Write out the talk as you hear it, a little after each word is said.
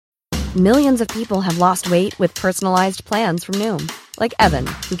Millions of people have lost weight with personalized plans from Noom. Like Evan,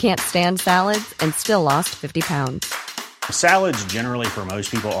 who can't stand salads and still lost 50 pounds. Salads generally for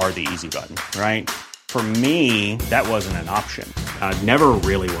most people are the easy button, right? For me, that wasn't an option. I never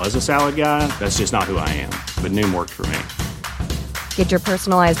really was a salad guy. That's just not who I am. But Noom worked for me. Get your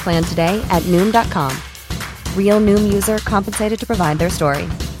personalized plan today at Noom.com. Real Noom user compensated to provide their story.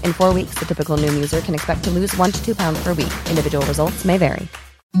 In 4 weeks, the typical Noom user can expect to lose 1 to 2 pounds per week. Individual results may vary.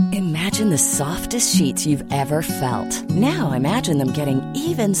 Imagine the softest sheets you've ever felt. Now imagine them getting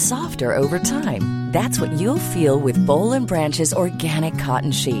even softer over time. That's what you'll feel with Boll & Branch's organic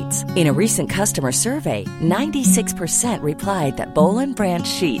cotton sheets. In a recent customer survey, 96% replied that Boll & Branch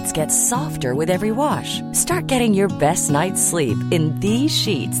sheets get softer with every wash. Start getting your best night's sleep in these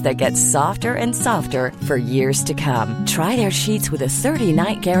sheets that get softer and softer for years to come. Try their sheets with a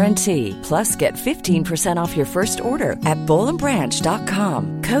 30-night guarantee. Plus, get 15% off your first order at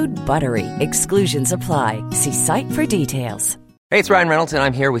bollandbranch.com. Code BUTTERY. Exclusions apply. See site for details. Hey, it's Ryan Reynolds, and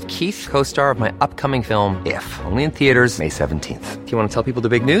I'm here with Keith, co-star of my upcoming film, If, only in theaters May 17th. Do you want to tell people the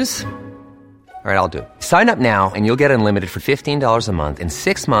big news? All right, I'll do it. Sign up now and you'll get unlimited for $15 a month and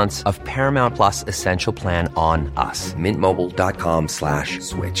 6 months of Paramount Plus Essential Plan on us.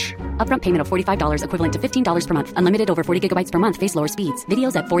 MintMobile.com/switch. Upfront payment of $45 equivalent to $15 per month. Unlimited over 40 gigabytes per month. Face lower speeds.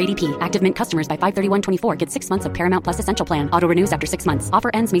 Videos at 480p. Active Mint customers by 531.24 get 6 months of Paramount Plus Essential Plan. Auto renews after 6 months. Offer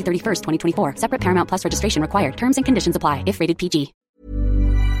ends May 31st, 2024. Separate Paramount Plus registration required. Terms and conditions apply if rated PG.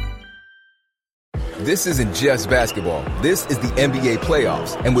 This isn't just basketball. This is the NBA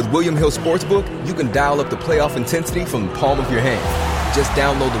playoffs. And with William Hill Sportsbook, you can dial up the playoff intensity from the palm of your hand. Just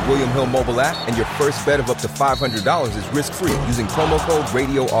download the William Hill mobile app, and your first bet of up to $500 is risk-free using promo code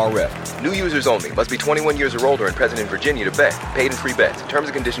RadioRF. New users only. Must be 21 years or older and present in Virginia to bet. Paid and free bets. Terms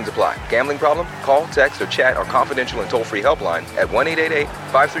and conditions apply. Gambling problem? Call, text, or chat our confidential and toll-free helpline at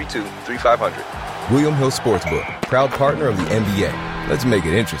 1-888-532-3500. William Hill Sportsbook. Proud partner of the NBA. Let's make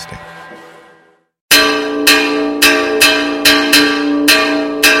it interesting.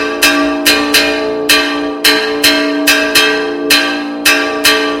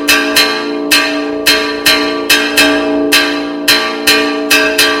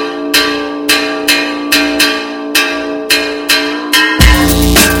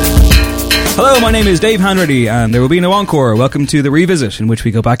 Hello, my name is Dave Hanratty, and there will be no encore. Welcome to The Revisit, in which we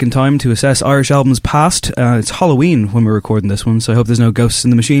go back in time to assess Irish albums past. It's Halloween when we're recording this one, so I hope there's no ghosts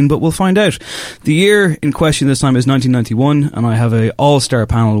in the machine, but we'll find out. The year in question this time is 1991, and I have an all-star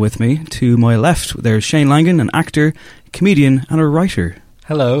panel with me. To my left, there's Shane Langan, an actor, comedian, and a writer.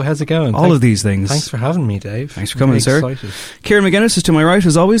 Hello, how's it going? All of these things. Thanks for having me, Dave. Thanks for coming, sir. Excited. Kieran McGuinness is to my right,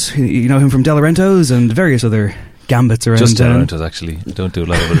 as always. You know him from De Laurentiis and various other gambits around. Just De Laurentiis, actually. Don't do a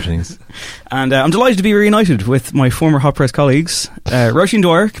lot of other things. And I'm delighted to be reunited with my former Hot Press colleagues, Roisin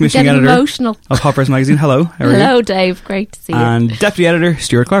Dwyer, commissioning editor emotional. of Hot Press magazine. Hello. How are Hello, you? Dave. Great to see you. And deputy editor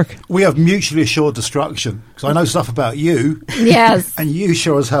Stuart Clark. We have mutually assured destruction, because I know stuff about you. Yes. And you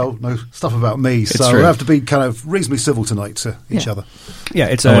sure as hell know stuff about me. It's so true. we have to be kind of reasonably civil tonight to each other. Yeah,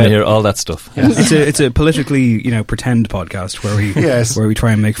 it's I want to hear all that stuff. It's a politically, pretend podcast where we where we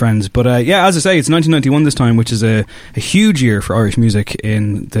try and make friends. But as I say, it's 1991 this time, which is a huge year for Irish music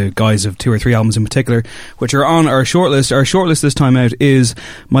in the guise of 2 or 3 albums in particular, which are on our shortlist. Our shortlist this time out is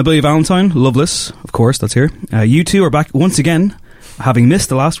My Bloody Valentine, Loveless, of course, that's here. U2 are back once again, having missed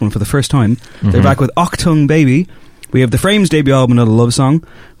the last one for the first time. They're back with Achtung Baby. We have The Frames' debut album, Another Love Song.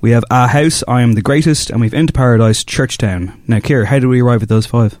 We have A House, I Am the Greatest, and we've Into Paradise, Churchtown. Now, Keir, how did we arrive at those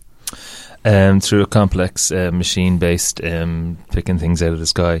 5? Through a complex machine-based picking things out of the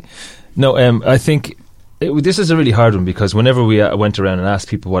sky. No, I think this is a really hard one, because whenever we went around and asked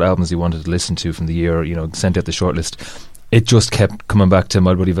people what albums they wanted to listen to from the year, sent out the shortlist, it just kept coming back to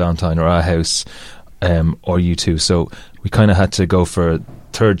My Bloody Valentine or A House or U2. So we kind of had to go for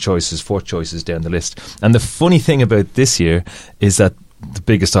third choices, fourth choices down the list. And the funny thing about this year is that the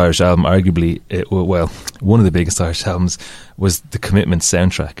biggest Irish album, arguably, one of the biggest Irish albums, was the Commitment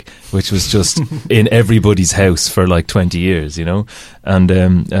soundtrack, which was just in everybody's house for like 20 years, and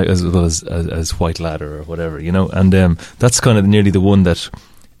as well as White Ladder or whatever, and that's kind of nearly the one that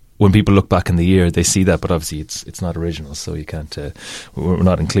when people look back in the year, they see that, but obviously it's not original, so you can't, we're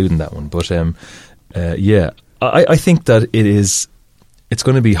not including that one. But I think that it's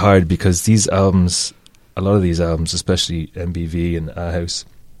going to be hard, because these albums, a lot of these albums, especially MBV and A House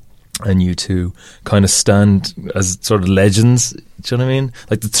and U2, kind of stand as sort of legends. Do you know what I mean?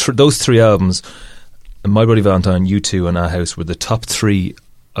 Like those 3 albums, My Bloody Valentine, U2 and A House, were the top 3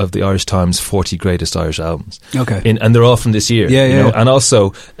 of the Irish Times 40 greatest Irish albums. Okay. And they're all from this year. Yeah, you yeah. know? And also,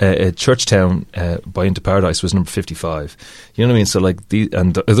 Churchtown by Into Paradise was number 55. You know what I mean? So, like,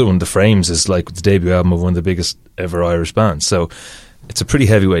 and the other one, The Frames, is like the debut album of one of the biggest ever Irish bands. So, it's a pretty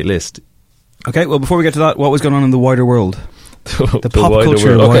heavyweight list. Okay, well, before we get to that, what was going on in the wider world? The pop wider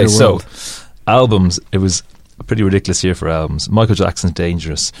culture world. wider Okay, so, world. albums, it was a pretty ridiculous year for albums. Michael Jackson's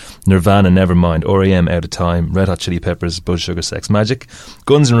Dangerous, Nirvana Nevermind, R.E.M. Out of Time, Red Hot Chili Peppers, Blood Sugar Sex Magic,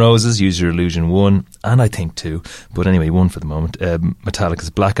 Guns N' Roses, Use Your Illusion 1, and I think 2, but anyway 1 for the moment. Metallica's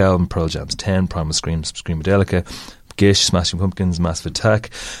Black Album, Pearl Jam's 10, Primal Scream, Screamadelica, Gish, Smashing Pumpkins, Massive Attack.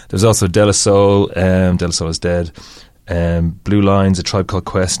 There's also De La Soul, De La Soul is Dead, Blue Lines, A Tribe Called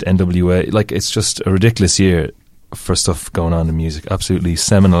Quest, NWA. Like, it's just a ridiculous year for stuff going on in music. Absolutely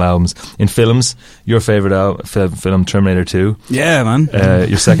seminal albums. In films, your favourite film, Terminator 2. Yeah, man.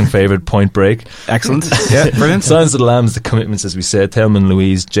 Your second favourite, Point Break. Excellent. Yeah, brilliant. Silence of the Lambs, The Commitments, as we said, Thelma and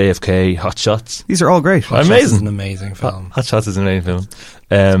Louise, JFK, Hot Shots. These are all great. Hot Amazing. Shots is an amazing film. Hot Shots is an amazing film. It's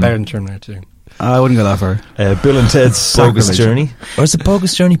better than Terminator 2. I wouldn't go that far. Bill and Ted's Bogus Sacrilege. Journey. Or is it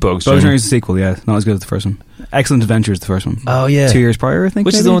Bogus Journey? Bogus Bogus Journey Journey. is the sequel, yeah. Not as good as the first one. Excellent Adventure is the first one. Oh, yeah. 2 years prior, I think.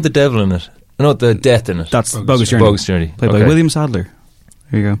 Which is maybe? the one with the devil in it? No, the death in it. That's Bogus Journey. Bogus Journey. Played by Okay. William Sadler.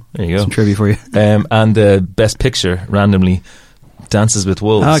 There you go. There you go. Some trivia for you. And the Best Picture, randomly, Dances with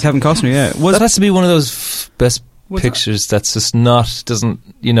Wolves. Ah, Kevin Costner, yeah. That has to be one of those best pictures that's just not, doesn't,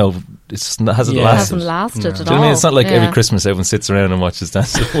 you know, it's just hasn't It lasted. hasn't lasted at Do you know what I all. mean? It's not like Yeah. every Christmas everyone sits around and watches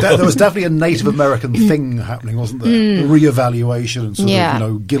Dances with Wolves. There was definitely a Native American thing happening, wasn't there? A re-evaluation and sort Yeah.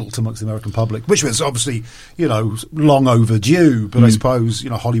 of, guilt amongst the American public, which was obviously, long overdue. But I suppose,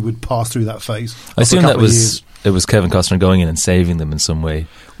 Hollywood passed through that phase. I assume after a that couple of years. it was Kevin Costner going in and saving them in some way.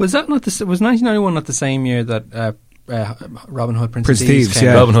 Was that not was 1991 not the same year that Robin Hood, Prince Prince of Thieves Thieves, came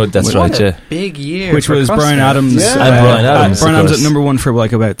yeah. out? Robin Hood, that's What right, a yeah. big year. Which for was Costner. Bryan Adams. Yeah. And Bryan Adams, Bryan of Adams course. at number 1 for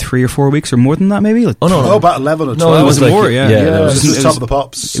like about 3 or 4 weeks or more than that, maybe. Like, Oh, about 11 or 12. No, it was Was it like, more? Yeah. Yeah, that it was- was the top of the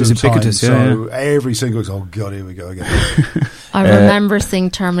pops. it was at the time, ubiquitous, yeah, So every single, oh God, here we go again. I remember seeing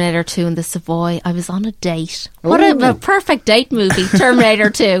Terminator 2 in the Savoy. I was on a date. What a perfect date movie, Terminator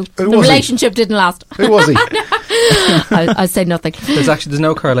 2. The was he? relationship didn't last. Who was he? I said nothing. There's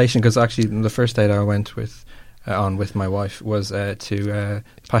no correlation because actually the first date I went with my wife was to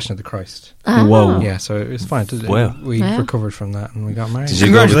Passion of the Christ. Ah. Whoa. Yeah, so it was fine. Wow. We Yeah. recovered from that and we got married. Did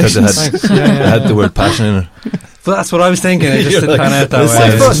you go because it Congratulations. had the word passion in it? But that's what I was thinking. It just You're didn't like, pan out that this way.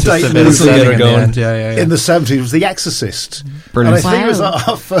 is It my was first just date a bit of movie. setting Get her in the going. end. Yeah. In the 70s, it was The Exorcist. Brilliant. And I think it was Wow.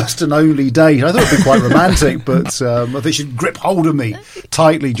 our first and only date. I thought it would be quite romantic, but I think she'd grip hold of me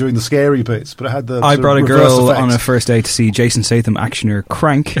tightly during the scary bits. But it had the I sort of brought a reverse girl effect. on a first date to see Jason Statham actioner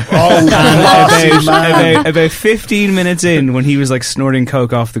Crank. Oh, classy man. About 15 minutes in, when he was like snorting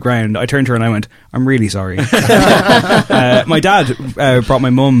coke off the ground, I turned to her and I went, "I'm really sorry." My dad brought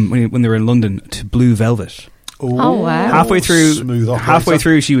my mum when they were in London to Blue Velvet. Oh, wow. Halfway Smooth operator.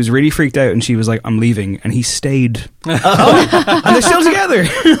 through, she was really freaked out, and she was like, "I'm leaving," and he stayed. And they're still together.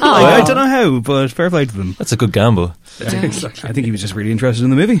 Like, I don't know how, but fair play to them. That's a good gamble. I think he was just really interested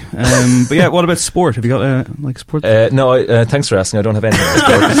in the movie. But yeah, what about sport? Have you got sport? No, thanks for asking. I don't have anything.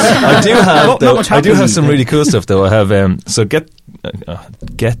 I do have. Not Though, much I do happened. have some really cool stuff though. I have. So get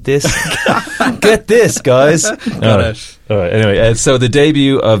this, get this, guys. All right. Anyway, so the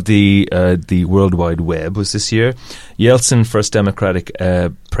debut of the World Wide Web was this year. Yeltsin, first democratic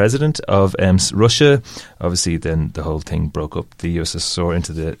president of Russia. Obviously, then the whole thing broke up. The USSR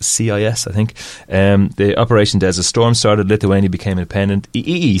into the CIS, I think. The Operation Desert Storm started. Lithuania became independent.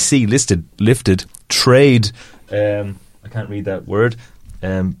 EEC lifted trade. I can't read that word.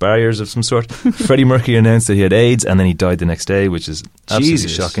 Barriers of some sort. Freddie Mercury announced that he had AIDS and then he died the next day, which is absolutely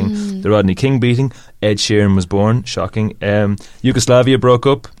Jesus. shocking. The Rodney King beating. Ed Sheeran was born. Shocking. Yugoslavia broke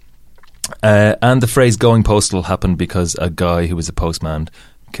up. And the phrase "going postal" happened because a guy who was a postman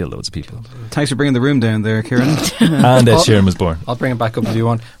killed loads of people. Thanks for bringing the room down there, Kieran. And Ed Sheeran was born. I'll bring it back up if you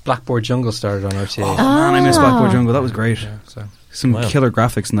want. Blackboard Jungle started on RTA. Man, I miss Blackboard Jungle. That was great. So Some Wow. killer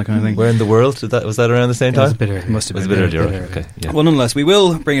graphics and that kind of thing. Where in the world was that around the same it was time? a bit early. Must have It was a been. bit earlier. bit Right. early. Okay. Yeah. Well, nonetheless, we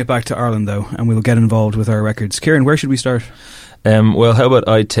will bring it back to Ireland, though, and we will get involved with our records. Kieran, where should we start? Well, how about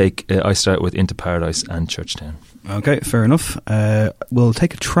I start with Into Paradise and Churchtown. Okay, fair enough. We'll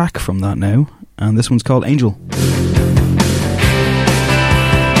take a track from that now, and this one's called Angel.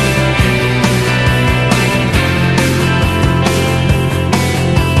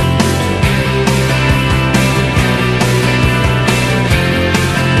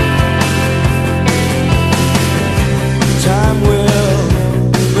 Time will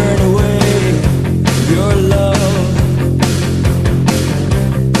burn away your love.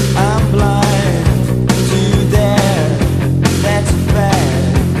 I'm blind to that. That's a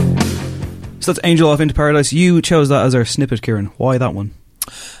fact. So that's Angel Off Into Paradise. You chose that as our snippet, Kieran. Why that one?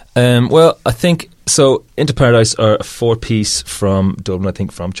 Well, I think so. Into Paradise are a 4-piece from Dublin, I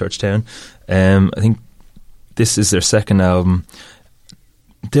think from Churchtown. I think this is their second album.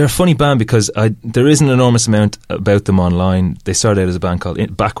 They're a funny band because there isn't an enormous amount about them online. They started out as a band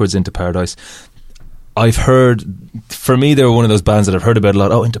called Backwards Into Paradise. I've heard, for me, they were one of those bands that I've heard about a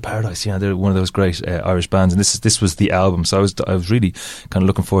lot. Oh, Into Paradise, yeah, they're one of those great Irish bands, and this was the album. So I was really kind of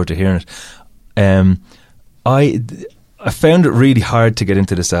looking forward to hearing it. I found it really hard to get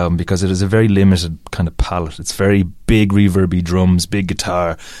into this album because it is a very limited kind of palette. It's very big, reverby drums, big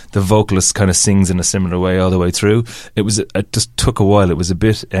guitar. The vocalist kind of sings in a similar way all the way through. It just took a while. It was a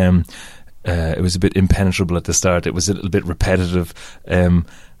bit impenetrable at the start. It was a little bit repetitive.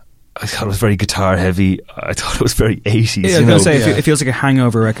 I thought it was very guitar heavy. I thought it was very 80s. Yeah, I was going to say, it feels like a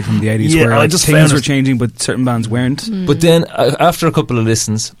hangover record from the 80s where I just things were changing but certain bands weren't. But then, after a couple of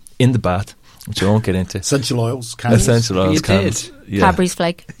listens, in the bath, which I won't get into. Essential oils, candles. Essential oils, you candles. did. Yeah. Cadbury's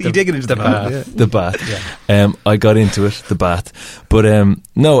Flake. You did get into the bath. Yeah. The bath. I got into it, the bath. But I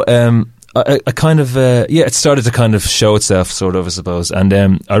kind of it started to kind of show itself, sort of, I suppose. And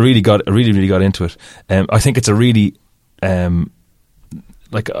I really got into it. I think it's a really I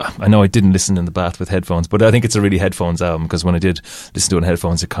know I didn't listen in the bath with headphones, but I think it's a really headphones album because when I did listen to it in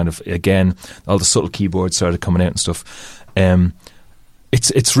headphones, it kind of, again, all the subtle keyboards started coming out and stuff.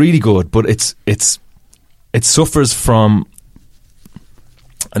 It's really good, but it suffers from,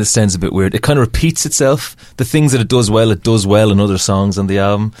 and it sounds a bit weird, it kind of repeats itself. The things that it does well in other songs on the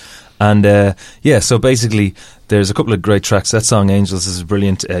album. And so basically there's a couple of great tracks. That song Angels is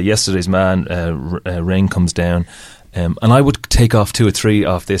brilliant. Yesterday's Man, Rain Comes Down. And I would take off 2 or 3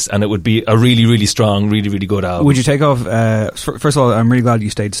 off this, and it would be a really, really strong, really, really good album. Would you take off? First of all, I'm really glad you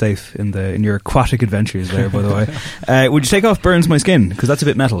stayed safe in your aquatic adventures there. By the way, would you take off "Burns My Skin"? Because that's a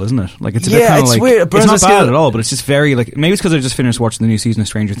bit metal, isn't it? Like it's a bit kind of like weird. It's not bad at all, but it's just very like, maybe it's because I just finished watching the new season of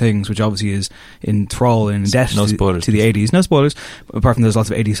Stranger Things, which obviously is in thrall and in debt to the 80s. No spoilers, apart from there's lots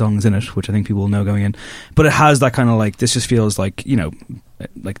of 80s songs in it, which I think people will know going in. But it has that kind of like, this just feels like, you know,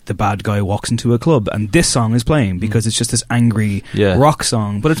 like the bad guy walks into a club and this song is playing because it's just this angry rock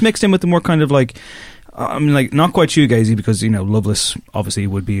song, but it's mixed in with the more kind of like, I mean, like not quite shoegazy because, you know, Loveless obviously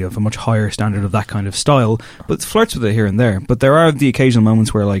would be of a much higher standard of that kind of style, but it flirts with it here and there. But there are the occasional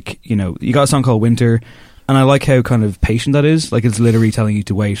moments where, like, you know, you got a song called Winter, and I like how kind of patient that is. Like, it's literally telling you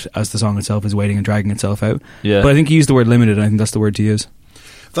to wait as the song itself is waiting and dragging itself out. But I think you used the word limited, and I think that's the word to use.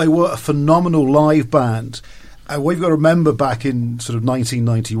 They were a phenomenal live band. We've got to remember back in sort of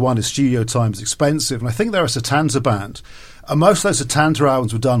 1991, his studio time was expensive, and I think they're a Setanta band. And most of those Setanta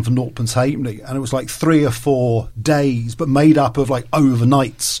albums were done for 0.8 Halfpenny, and it was like 3 or 4 days, but made up of like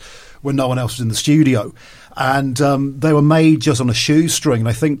overnights when no one else was in the studio. And they were made just on a shoestring, and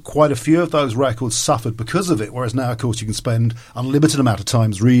I think quite a few of those records suffered because of it, whereas now, of course, you can spend unlimited amount of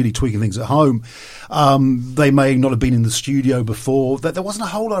times really tweaking things at home. They may not have been in the studio before. There wasn't a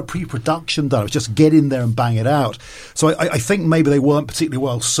whole lot of pre-production done. It was just get in there and bang it out. So I think maybe they weren't particularly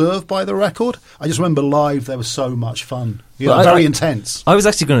well served by the record. I just remember live, they were so much fun. Very intense. I was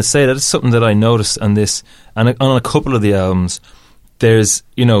actually going to say that it's something that I noticed on this, and on a couple of the albums, there's,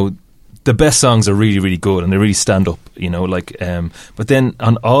 you know, the best songs are really, really good and they really stand up, you know, like, but then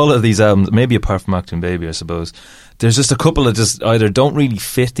on all of these albums, maybe apart from Acting Baby, I suppose, there's just a couple that just either don't really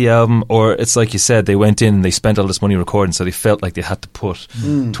fit the album, or it's like you said, they went in and they spent all this money recording, so they felt like they had to put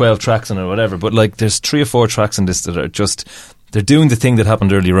 12 tracks on it or whatever. But like, there's 3 or 4 tracks on this that are just, they're doing the thing that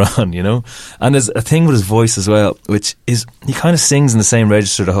happened earlier on, you know? And there's a thing with his voice as well, which is, he kind of sings in the same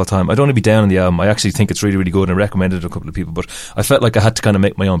register the whole time. I don't want to be down on the album. I actually think it's really, really good, and I recommended it to a couple of people, but I felt like I had to kind of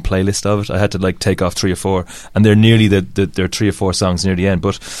make my own playlist of it. I had to like take off 3 or 4, and they're nearly there are 3 or 4 songs near the end.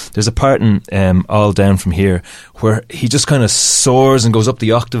 But there's a part in All Down From Here where he just kind of soars and goes up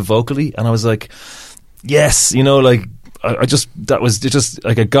the octave vocally, and I was like, yes, you know, like,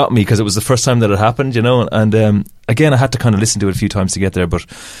 it got me because it was the first time that it happened, you know, and again, I had to kind of listen to it a few times to get there, but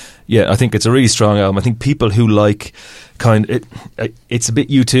yeah, I think it's a really strong album. I think people who like it's a bit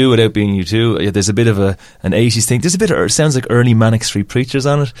U2 without being U2. There's a bit of an 80s thing. There's a bit of, it sounds like early Manic Street Preachers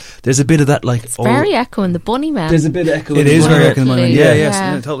on it. There's a bit of that, like, it's very Echo and the Bunnymen. There's a bit of Echo. It is very Echo and the Bunnymen.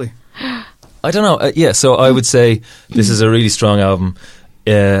 Yeah, totally. I don't know. So I would say this is a really strong album.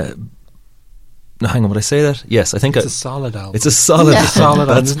 No, hang on, would I say that? Yes, I think it's a solid album. It's a solid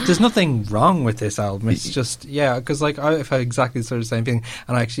album. There's nothing wrong with this album. It's just, because like I've had exactly sort of the same thing,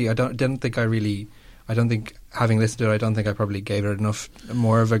 and actually I don't think having listened to it, I don't think I probably gave it enough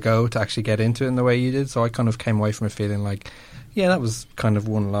more of a go to actually get into it in the way you did. So I kind of came away from it feeling like Yeah, that was kind of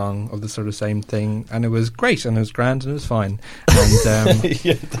one along of the sort of same thing, and it was great, and it was grand, and it was fine. And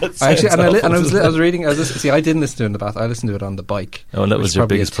yeah, that I sounds was reading. I didn't listen to it in the bath. I listened to it on the bike. Oh, that was your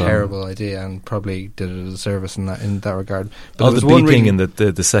probably biggest a problem. terrible idea, and probably did it as a service in that regard. But All there the was one beeping really-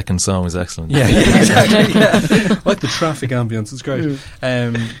 in the second song was excellent. Yeah, exactly. Yeah. Like the traffic ambience, it's great.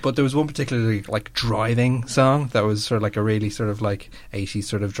 But there was one particularly like driving song that was sort of like a really sort of like 80s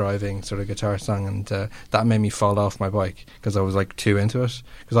sort of driving sort of guitar song, and that made me fall off my bike because I was like too into it,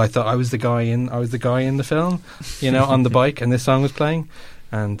 because I thought I was the guy in the film, on the bike, and this song was playing.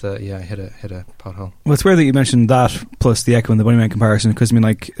 And I hit a pothole. Well, it's weird that you mentioned that plus the Echo and the Bunnyman comparison, because I mean,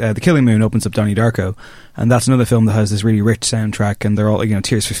 like The Killing Moon opens up Donnie Darko, and that's another film that has this really rich soundtrack, and they're all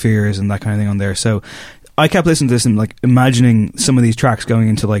Tears for Fears and that kind of thing on there. So I kept listening to this and like imagining some of these tracks going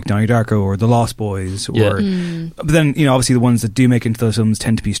into like Donnie Darko or The Lost Boys, or but then obviously the ones that do make into those films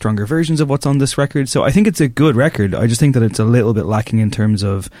tend to be stronger versions of what's on this record. So I think it's a good record. I just think that it's a little bit lacking in terms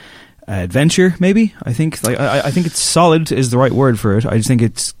of adventure, maybe. I think I think it's solid is the right word for it. I just think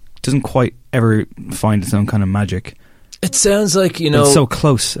it doesn't quite ever find its own kind of magic. It sounds like But it's so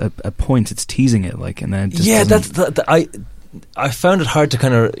close at points. It's teasing it like, and then it just I found it hard to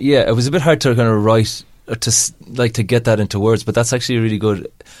kind of it was a bit hard to kind of write to get that into words, but that's actually really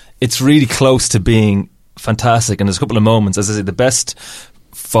good. It's really close to being fantastic, and there's a couple of moments, as I say, the best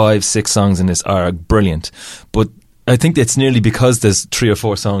 5-6 songs in this are brilliant, but I think it's nearly because there's 3 or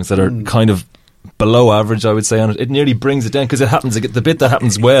 4 songs that are kind of below average, I would say, on it. It nearly brings it down, because it happens, the bit that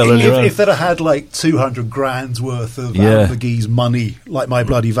happens well earlier on. If they'd have had like 200 grand's worth of Alan McGee's money, like My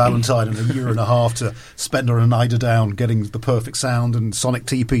Bloody Valentine, and a year and a half to spend on an Eider Down getting the perfect sound and sonic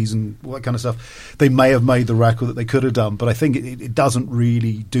teepees and all that kind of stuff, they may have made the record that they could have done, but I think it doesn't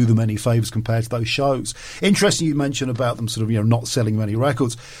really do them any favours compared to those shows. Interesting you mentioned about them sort of not selling many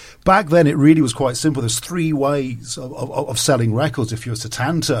records. Back then it really was quite simple. There's 3 ways of selling records. If you were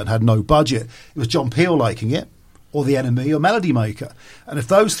Satanta and had no budget, it was John Peel liking it, or The Enemy, or Melody Maker. And if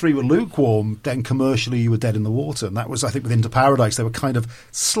those 3 were lukewarm, then commercially you were dead in the water. And that was, I think, with Into Paradise, they were kind of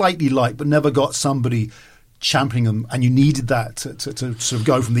slightly light, but never got somebody championing them, and you needed that to sort of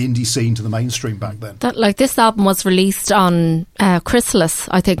go from the indie scene to the mainstream back then. This album was released on Chrysalis,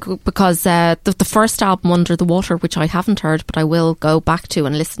 I think, because the first album, Under the Water, which I haven't heard but I will go back to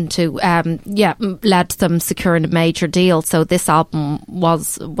and listen to, led to them securing a major deal. So this album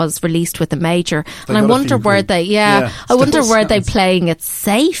was released with a major, and I wonder where they playing it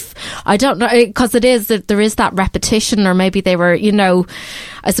safe. I don't know, because there is that repetition, or maybe they were,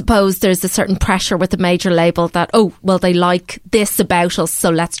 I suppose there's a certain pressure with the major label that, they like this about us, so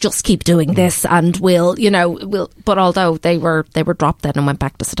let's just keep doing this, and we'll. But although they were dropped then and went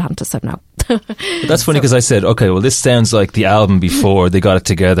back to Satanta, so no. But that's funny, because I said, okay, well, this sounds like the album before they got it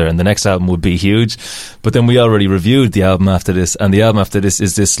together, and the next album would be huge. But then we already reviewed the album after this, and the album after this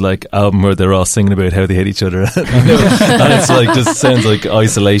is this like album where they're all singing about how they hate each other, and it's like just sounds like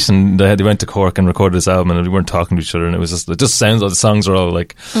isolation. They went to Cork and recorded this album, and they weren't talking to each other, and it just sounds like the songs are all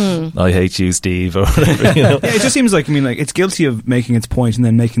like, "I hate you, Steve," or whatever. Yeah, it just seems like, it's guilty of making its point and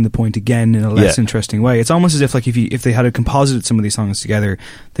then making the point again in a less interesting way. It's almost as if like if they had composited some of these songs together,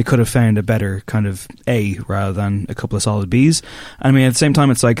 they could have found a better kind of A rather than a couple of solid Bs. And at the same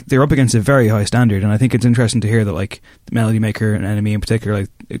time, it's like they're up against a very high standard, and I think it's interesting to hear that like Melody Maker and Enemy in particular,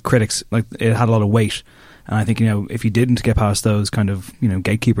 like critics, like it had a lot of weight. And I think, if you didn't get past those kind of,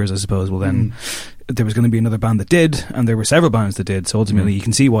 gatekeepers, I suppose, well then there was going to be another band that did, and there were several bands that did, so ultimately you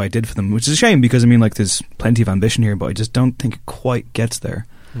can see why it did for them, which is a shame, because there's plenty of ambition here, but I just don't think it quite gets there.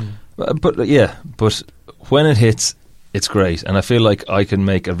 But when it hits, it's great, and I feel like I can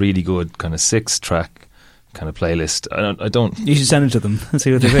make a really good kind of 6-track kind of playlist. I don't. You should send it to them and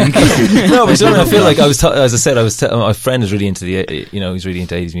see what they think. No, but I feel like as I said, my friend is really into he's really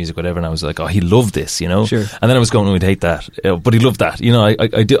into 80s music, whatever, and I was like, oh, he loved this, Sure. And then I was going, oh, he'd hate that, but he loved that.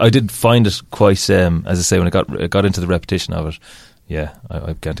 I did find it quite, as I say, when I got into the repetition of it. Yeah,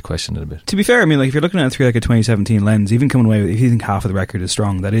 I began to question it a bit. To be fair, if you're looking at it through like a 2017 lens, even coming away with, if you think half of the record is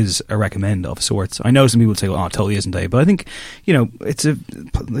strong, that is a recommend of sorts. I know some people would say, well, it totally isn't, Dave, but I think, it's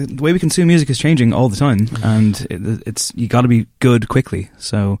the way we consume music is changing all the time, and it's you got to be good quickly.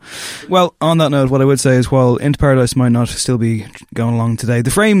 So, well, on that note, what I would say is, while Into Paradise might not still be going along today,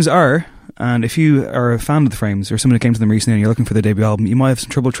 the Frames are. And if you are a fan of the Frames, or someone who came to them recently and you're looking for their debut album, you might have some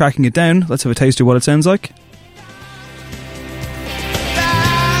trouble tracking it down. Let's have a taste of what it sounds like.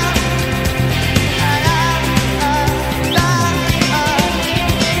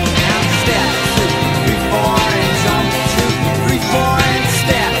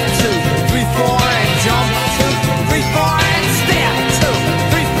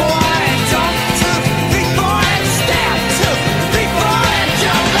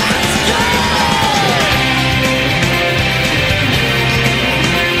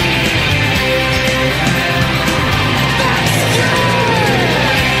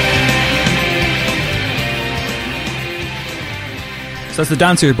 So that's The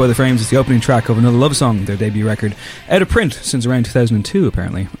Dancer by The Frames. It's the opening track of Another Love Song, their debut record. Out of print since around 2002,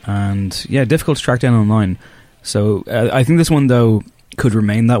 apparently. And yeah, difficult to track down online. So I think this one, though, could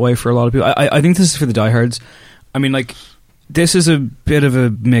remain that way for a lot of people. I think this is for the diehards. I mean, like, this is a bit of a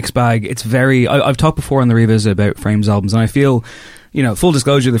mixed bag. It's very... I've talked before on the Revisit about Frames albums, and I feel, you know, full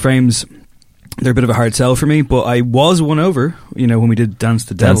disclosure, The Frames... They're a bit of a hard sell for me, but I was won over, you know, when we did Dance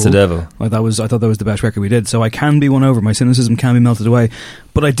the Devil. Dance the Devil. I thought that was the best record we did, so I can be won over. My cynicism can be melted away.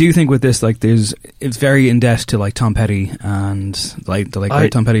 But I do think with this, like, it's very in debt to, like, Tom Petty and, like, the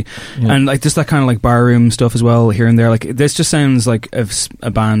great Tom Petty. Yeah. And, like, just that kind of, like, barroom stuff as well, here and there. Like, this just sounds like a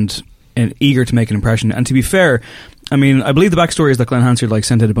band eager to make an impression. And to be fair, I mean, I believe the backstory is that Glenn Hansard, like,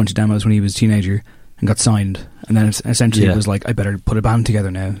 sent out a bunch of demos when he was a teenager and got signed, and then essentially was like, I better put a band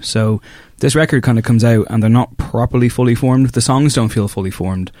together now. So this record kind of comes out and they're not properly fully formed. The songs don't feel fully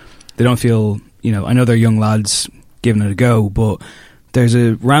formed. They don't feel, you know, I know they're young lads giving it a go, but there's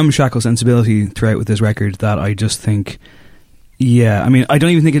a ramshackle sensibility throughout with this record that I just think, I mean, I don't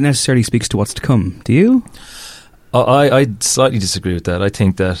even think it necessarily speaks to what's to come. Do you? I slightly disagree with that. I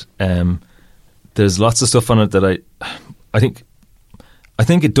think that there's lots of stuff on it that I think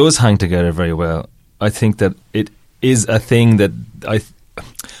it does hang together very well. I think that it is a thing that I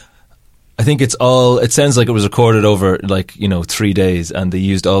think it's all... It sounds like it was recorded over, like, you know, 3 days, and they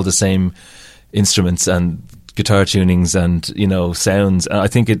used all the same instruments and guitar tunings and, you know, sounds. And I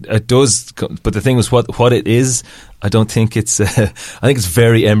think it does... But the thing was, what it is, I don't think it's... I think it's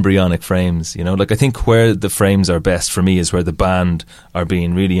very embryonic Frames, you know? Like, I think where the Frames are best for me is where the band are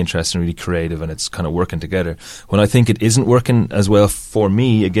being really interesting, really creative, and it's kind of working together. When I think it isn't working as well for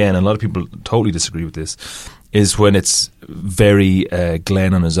me, again, and a lot of people totally disagree with this, is when it's very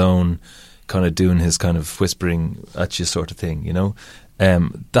Glenn on his own, kind of doing his kind of whispering at you sort of thing, you know?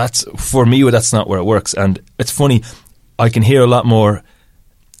 That's, for me, that's not where it works. And it's funny, I can hear a lot more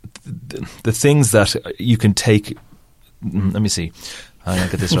the things that you can take... Let me see. I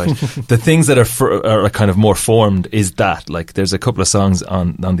don't get this right. The things that are kind of more formed is that, like, there's a couple of songs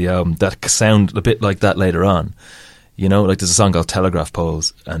on the album that sound a bit like that later on. You know, like there's a song called Telegraph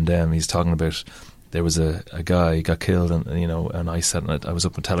Poles, and he's talking about there was a guy who got killed, and you know, and I said I was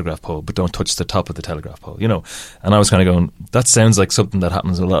up on a telegraph pole, but don't touch the top of the telegraph pole, you know. And I was kind of going, that sounds like something that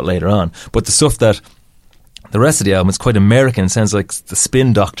happens a lot later on. But the stuff that the rest of the album is quite American. It sounds like the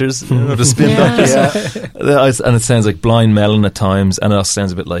Spin Doctors, you know, the Spin Doctors. And it sounds like Blind Melon at times, and it also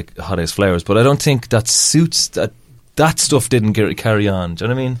sounds a bit like Hot House Flowers. But I don't think that suits that stuff didn't carry on. Do you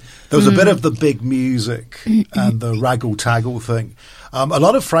know what I mean? There was a bit of the big music and the raggle-taggle thing. A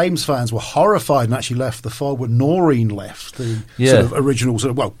lot of Frames fans were horrified and actually left the fold when Noreen left, the sort of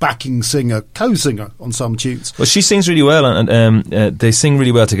original backing singer, co-singer on some tunes. Well, she sings really well, and they sing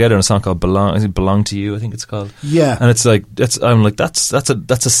really well together in a song called "Belong to You," I think it's called. Yeah, and it's like I'm like that's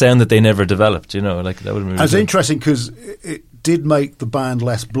a sound that they never developed. You know, like that would. Really it's interesting because it did make the band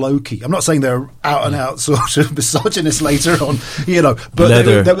less blokey. I'm not saying they're out and out sort of misogynist later on, you know, but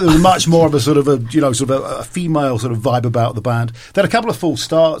there was much more of a sort of a female sort of vibe about the band. They had a couple of false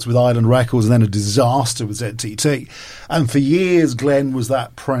starts with Island Records and then a disaster with ZTT. And for years, Glenn was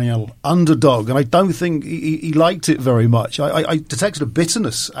that perennial underdog, and I don't think he liked it very much. I detected a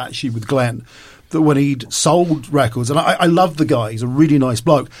bitterness actually with Glenn, that when he'd sold records, and I love the guy, he's a really nice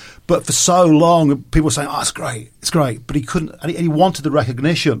bloke, but for so long people were saying, oh, it's great, but he couldn't, and he wanted the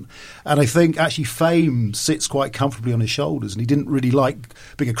recognition, and I think actually fame sits quite comfortably on his shoulders, and he didn't really like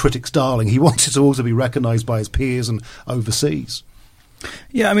being a critic's darling. He wanted to also be recognised by his peers and overseas.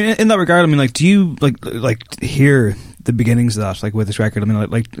 Yeah, I mean, in that regard, I mean, like, do you like hear the beginnings of that, like with this record? I mean,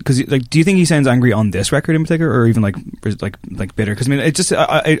 like, because do you think he sounds angry on this record in particular, or even like bitter? Because I mean, it just,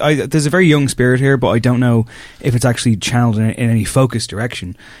 there's a very young spirit here, but I don't know if it's actually channeled in any focused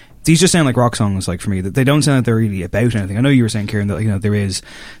direction. These just sound like rock songs, like, for me. They don't sound like they're really about anything. I know you were saying, Kieran, that, you know, there is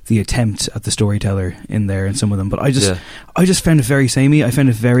the attempt at the storyteller in there in some of them, but I just found it very samey. I found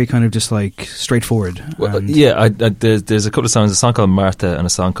it very kind of just like straightforward. Well, there's a couple of songs. A song called Martha, and a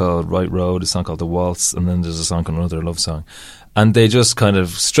song called Right Road, a song called The Waltz, and then there's a song called Another Love Song, and they just kind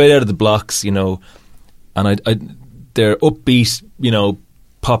of straight out of the blocks, you know. And they're upbeat, you know,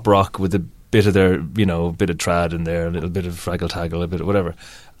 pop rock with a bit of their, you know, bit of trad in there, a little bit of Fraggle Taggle, a bit of whatever.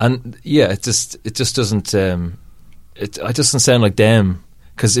 And yeah, it just doesn't it doesn't sound like them,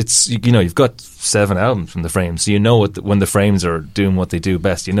 because it's, you know, you've got 7 albums from the Frames, so you know when the Frames are doing what they do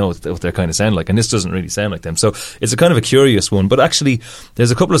best, you know what they kind of sound like, and this doesn't really sound like them. So it's a kind of a curious one. But actually,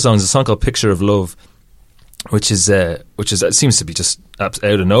 there's a couple of songs. A song called Picture of Love, which is it seems to be just out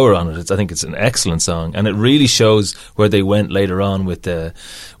of nowhere on it. I think it's an excellent song, and it really shows where they went later on with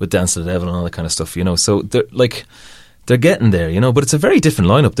Dance to the Devil and all that kind of stuff, you know. So they're like, they're getting there, you know. But it's a very different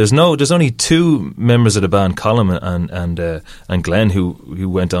lineup. There's only two members of the band, Colin and Glenn, who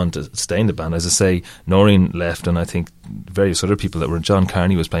went on to stay in the band. As I say, Noreen left, and I think various other people that were. John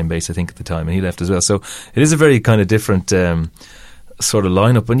Carney was playing bass, I think, at the time, and he left as well. So it is a very kind of different sort of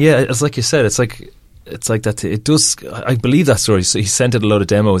lineup. And yeah, it's like you said, it's like that. It does. I believe that story. So he sent it a load of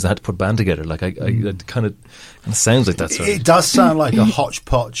demos and had to put a band together. Like it kind of sounds like that. It does sound like a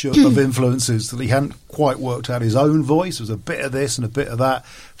hodgepodge of influences that he hadn't quite worked out his own voice. There was a bit of this and a bit of that.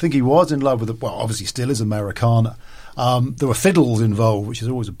 I think he was in love with it. Well, obviously, still is Americana. There were fiddles involved, which is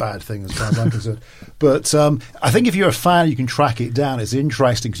always a bad thing as far as I'm concerned. But I think if you're a fan, you can track it down. It's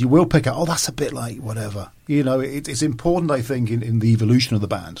interesting because you will pick out, oh, that's a bit like whatever. You know, it's important, I think, in the evolution of the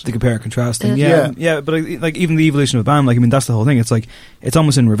band. The compare and contrast thing. Yeah. But like even the evolution of a band, like, I mean, that's the whole thing. It's like, it's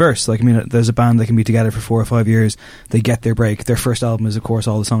almost in reverse. Like, I mean, there's a band that can be together for 4 or 5 years. They get their break. Their first album is, of course,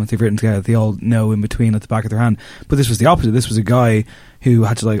 all the songs they've written together. They all know in between at the back of their hand. But this was the opposite. This was a guy who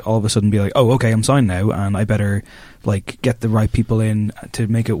had to, like, all of a sudden be like, oh, okay, I'm signed now, and I better, like, get the right people in to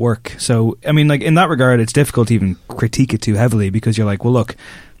make it work. So, I mean, like, in that regard, it's difficult to even critique it too heavily, because you're like, well, look,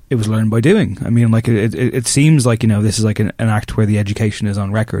 it was learned by doing. I mean, like, it seems like, you know, this is like an act where the education is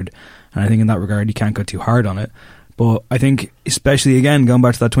on record, and I think in that regard you can't go too hard on it. But I think, especially, again, going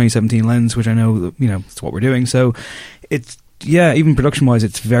back to that 2017 lens, which I know, you know, it's what we're doing, so it's, yeah, even production-wise,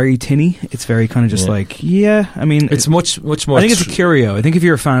 it's very tinny. It's very kind of just like, yeah, I mean... It's much more... I think it's a curio. I think if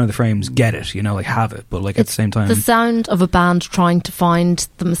you're a fan of the Frames, get it, you know, like, have it. But, like, at the same time... the sound of a band trying to find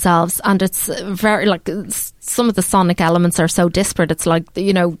themselves, and it's very, like, some of the sonic elements are so disparate. It's like,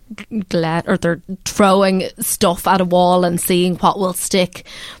 you know, or they're throwing stuff at a wall and seeing what will stick.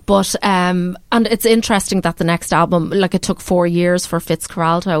 But, and it's interesting that the next album, like, it took 4 years for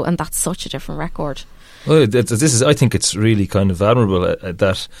Fitzcarraldo, and that's such a different record. Well, this is. I think it's really kind of admirable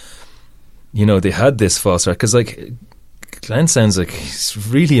that, you know, they had this false start, because, like, Glenn sounds like he's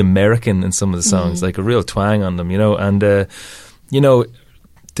really American in some of the songs, like a real twang on them, you know, and you know,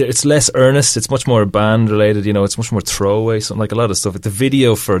 it's less earnest. It's much more band related, you know. It's much more throwaway. Something like a lot of stuff. Like the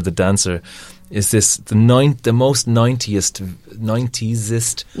video for The Dancer is this the most 90s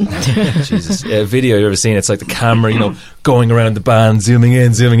Jesus video you've ever seen. It's like the camera, you know, going around the band, zooming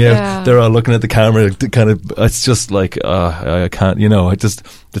in, zooming out. Yeah. They're all looking at the camera. Kind of, it's just like I can't, you know. It's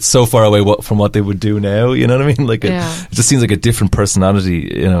so far away from what they would do now. You know what I mean? Like it just seems like a different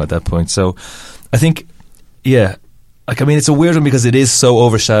personality, you know, at that point. So I think, yeah. Like, I mean, it's a weird one because it is so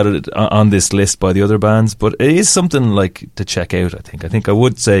overshadowed on this list by the other bands, but it is something, like, to check out, I think I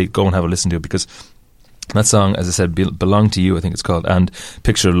would say go and have a listen to it, because that song, as I said, Belong to You, I think it's called, and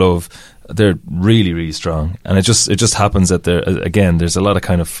Picture of Love, they're really, really strong. And it just happens that there's a lot of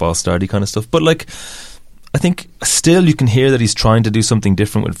kind of false starty kind of stuff. But, like, I think still you can hear that he's trying to do something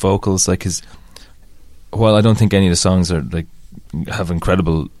different with vocals. Like, while I don't think any of the songs are, like, have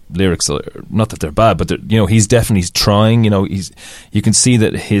incredible lyrics, not that they're bad, but you know, he's definitely trying, you know, you can see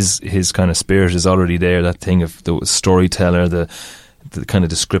that his kind of spirit is already there, that thing of the storyteller, the kind of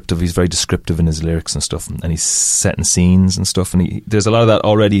descriptive. He's very descriptive in his lyrics and stuff, and he's setting scenes and stuff, and there's a lot of that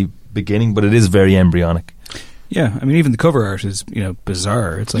already beginning, but it is very embryonic. Yeah, I mean, even the cover art is, you know,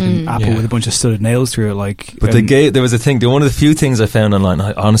 bizarre. It's like an apple with a bunch of studded nails through it. Like, but there was a thing. One of the few things I found online,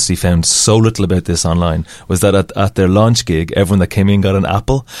 I honestly found so little about this online, was that at their launch gig, everyone that came in got an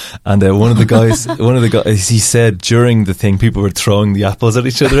apple, and one of the guys, he said during the thing, people were throwing the apples at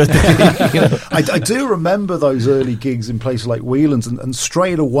each other at the gig. You know? I do remember those early gigs in places like Whelan's, and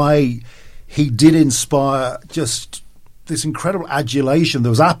straight away he did inspire just this incredible adulation.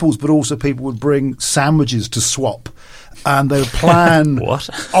 There was apples, but also people would bring sandwiches to swap, and they would plan. What?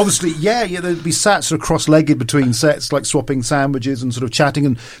 Obviously, yeah, they'd be sat sort of cross-legged between sets, like swapping sandwiches and sort of chatting,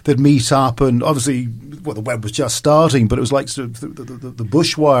 and they'd meet up. And obviously, well, the web was just starting, but it was like sort of the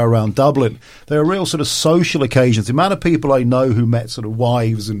bushwire around Dublin. They were real sort of social occasions. The amount of people I know who met sort of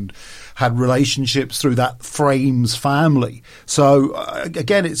wives and had relationships through that Frames family. So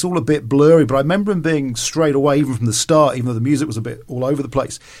again, it's all a bit blurry, but I remember him being straight away, even from the start, even though the music was a bit all over the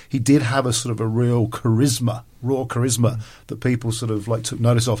place, he did have a sort of a real charisma, raw charisma, that people sort of like took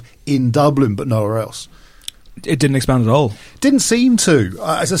notice of in Dublin, but nowhere else. It didn't expand at all. Didn't seem to.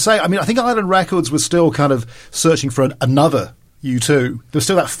 As I say, I mean, I think Island Records was still kind of searching for another U2. There's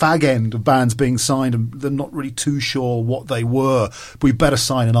still that fag end of bands being signed, and they're not really too sure what they were. But we better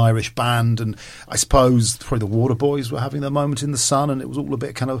sign an Irish band, and I suppose probably the Waterboys were having their moment in the sun, and it was all a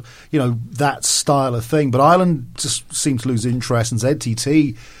bit kind of, you know, that style of thing. But Ireland just seemed to lose interest, and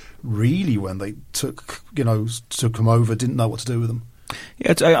ZTT really, when they took them over, didn't know what to do with them.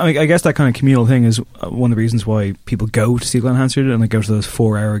 Yeah, I guess that kind of communal thing is one of the reasons why people go to see Glenn Hansard and go to those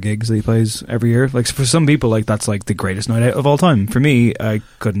 4-hour gigs that he plays every year. Like, for some people, like, that's like the greatest night out of all time. For me, I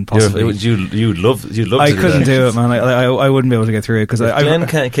couldn't possibly. You'd love. I couldn't do it, man. I wouldn't be able to get through it because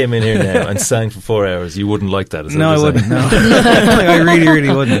Glenn came in here now and sang for 4 hours. You wouldn't like that. No, I wouldn't. No, like, I really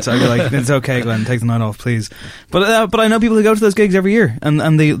wouldn't. I'd be like, it's okay, Glenn, take the night off, please. But I know people who go to those gigs every year, and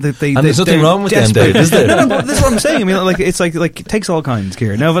there's nothing wrong with them, Dave, is there? No, but this is what I'm saying. I mean, like, it's like it takes all kinds,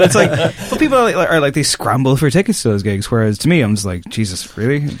 Kieran. No, but it's like, but people are like they scramble for tickets to those gigs, whereas to me, I'm just like, Jesus,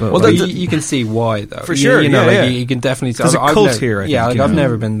 really? But well, you can see why, though. For sure, you can definitely see. There's a cult here, I think, I've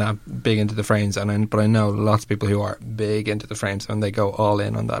never been that big into the Frames, but I know lots of people who are big into the Frames, and they go all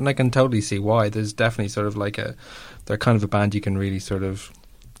in on that, and I can totally see why. There's definitely sort of like they're kind of a band you can really sort of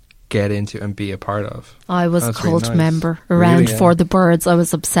get into and be a part of. I was a cult member around For the Birds. I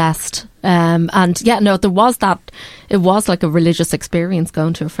was obsessed. And there was that. It was like a religious experience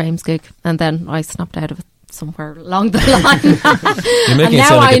going to a Frames gig, and then I snapped out of it somewhere along the line. And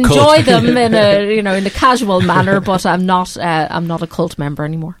now I enjoy them in a casual manner, but I'm not a cult member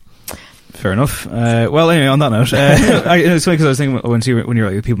anymore. Fair enough. Well, anyway, on that note, it's funny because I was thinking when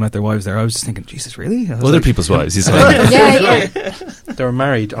you're like, people met their wives there, I was just thinking, Jesus, really? Other people's wives, you said. Yeah. They were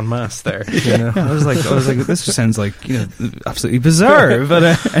married en masse there. Yeah, I was like, this just sounds like absolutely bizarre.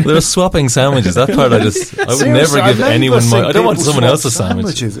 But they were swapping sandwiches. That part, I would never give anyone my. I don't want someone else's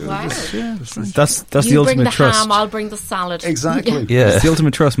sandwich. Wow. That's the ultimate trust. You bring the ham, I'll bring the salad. Exactly. Yeah, it's the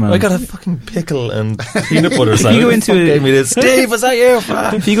ultimate trust, man. I got a fucking pickle and peanut butter sandwich. You go into gave me this. Steve, was that you?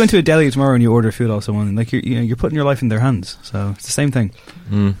 If you go into a deli tomorrow and you order food off someone, like you're putting your life in their hands, so it's the same thing.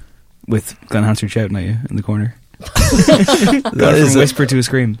 With Glenn Hansard shouting at you in the corner. That is from whisper to a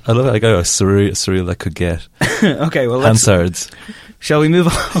scream. I love it. I got a surreal that could get. Okay, well, Hansards. Shall we move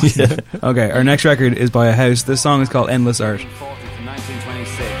on? Yeah. Okay, our next record is by a house. This song is called Endless Art.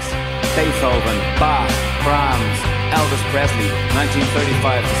 1926, Beethoven, Bach, Brahms, Elvis Presley,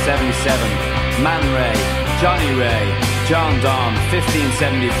 1935 to 77, Man Ray, Johnny Ray, John Donne,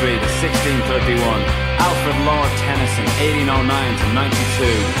 1573 to 1631, Alfred Lord Tennyson, 1809 to 92,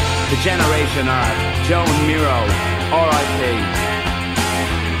 The Generation Art, Joan Miro, R.I.P.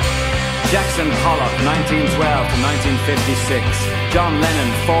 Jackson Pollock, 1912 to 1956, John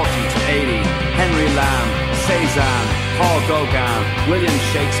Lennon, 40 to 80, Henry Lamb, Cézanne, Paul Gauguin, William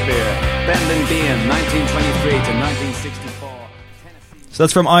Shakespeare, Brendan Behan, 1923 to 1964. So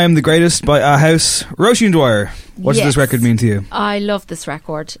that's from I Am the Greatest by A House. Roisin Dwyer, what does this record mean to you? I love this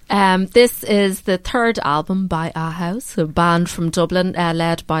record. This is the third album by A House, a band from Dublin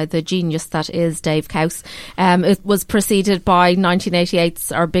led by the genius that is Dave Couse. It was preceded by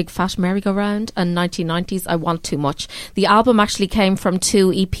 1988's Our Big Fat Merry-Go-Round and 1990's I Want Too Much. The album actually came from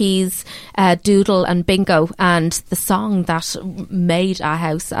two EPs, Doodle and Bingo, and the song that made A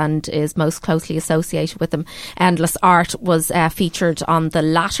House and is most closely associated with them, Endless Art, was featured on the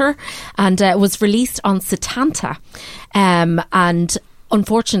latter, and it was released on Setanta. And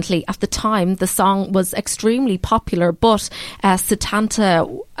unfortunately, at the time, the song was extremely popular, but Setanta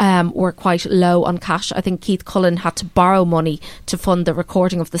were quite low on cash. I think Keith Cullen had to borrow money to fund the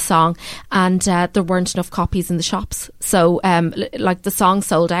recording of the song, and there weren't enough copies in the shops. So, like, the song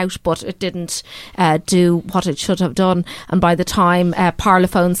sold out, but it didn't do what it should have done. And by the time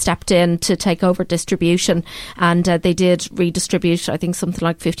Parlophone stepped in to take over distribution, and they did redistribute, I think, something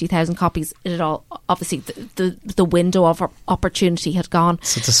like 50,000 copies, it all, obviously, the window of opportunity had gone.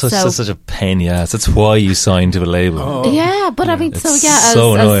 Such a pain in the ass. That's why you signed to a label. Yeah, but I mean,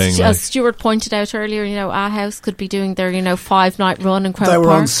 as Stuart pointed out earlier, A House could be doing their 5-night run in Croke Park. They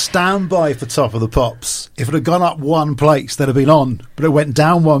were on standby for Top of the Pops. If it had gone up one place, they'd have been on, but it went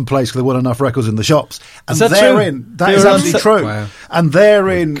down one place because there weren't enough records in the shops. And that is absolutely true. Wow. And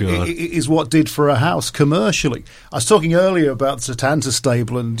therein is what did for A House commercially. I was talking earlier about the Setanta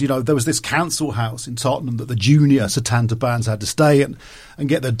stable, and there was this council house in Tottenham that the junior Setanta bands had to stay in and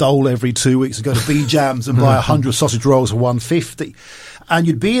get their dole every 2 weeks and go to B-Jams and buy 100 sausage rolls for $1.50. And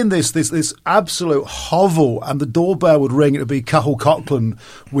you'd be in this absolute hovel, and the doorbell would ring. It would be Cathal Coughlan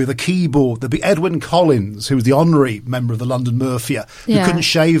with a keyboard. There'd be Edwin Collins, who was the honorary member of the London Mafia, who couldn't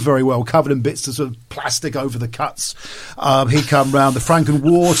shave very well, covered in bits of sort of plastic over the cuts. He'd come round. The Franken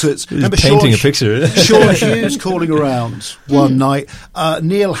Waters. Remember painting a picture. Sean Hughes calling around one night.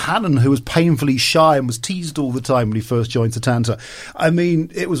 Neil Hannon, who was painfully shy and was teased all the time when he first joined Setanta. I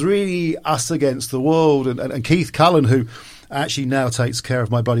mean, it was really us against the world. And Keith Cullen, who... actually now takes care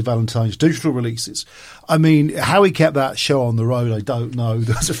of My Bloody Valentine's digital releases. I mean, how he kept that show on the road, I don't know.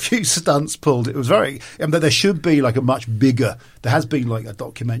 There was a few stunts pulled. It was very... there should be like a much bigger... There has been like a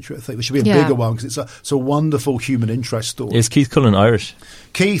documentary, I think. There should be a bigger one because it's a wonderful human interest story. Is Keith Cullen Irish?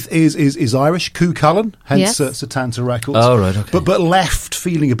 Keith is Irish, Cú Cullen, hence Setanta Records. Oh, right, okay. But left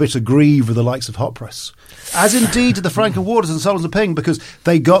feeling a bit aggrieved with the likes of Hot Press. As indeed did the Franken Waters and Solomon Ping, because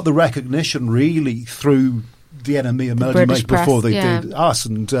they got the recognition really through the NME and Melody Maker before they did us,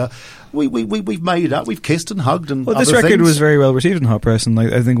 and we've made it up. We've kissed and hugged and this record was very well received in Hot Press, and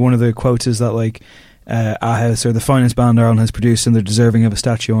I think one of the quotes is that A-House are the finest band Ireland has produced, and they're deserving of a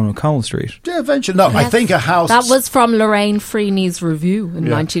statue on O'Connell Street. Yeah, eventually. No, I think A-House... That was from Lorraine Freeney's review in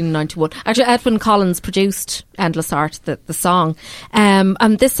 1991. Actually, Edwyn Collins produced Endless Art, the song.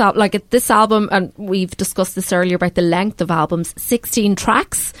 And this album, and we've discussed this earlier about the length of albums, 16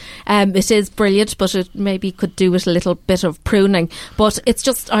 tracks. It is brilliant, but it maybe could do with a little bit of pruning. But it's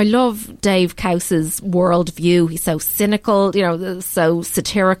just, I love Dave Cowse's worldview. He's so cynical, so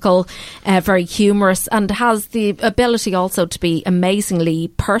satirical, very humorous, and has the ability also to be amazingly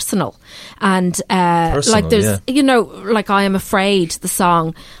personal. And I Am Afraid, the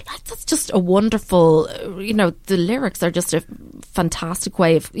song, that's just a wonderful, the lyrics are just a fantastic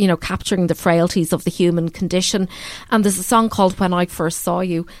way of, capturing the frailties of the human condition. And there's a song called When I First Saw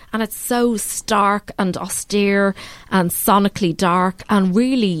You, and it's so stark and austere and sonically dark, and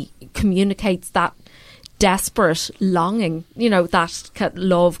really communicates that desperate longing, that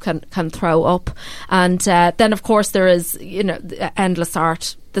love can throw up. And then, of course, there is, Endless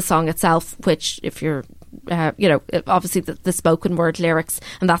Art, the song itself, which, if you're, obviously the spoken word lyrics,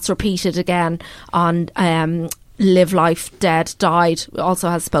 and that's repeated again on Live Life, Dead, Died, also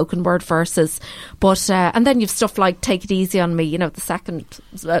has spoken word verses. But and then you've stuff like Take It Easy on Me, the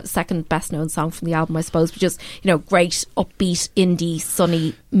second best known song from the album, I suppose, which is, great upbeat indie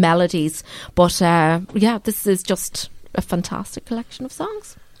sunny melodies. But this is just a fantastic collection of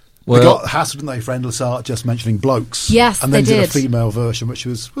songs. They got hassled, didn't they, for Endless Art, just mentioning blokes? Yes, and then they did a female version, which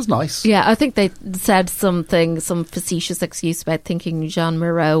was nice. Yeah, I think they said some facetious excuse about thinking Jean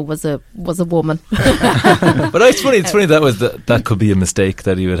Moreau was a woman. But it's funny that could be a mistake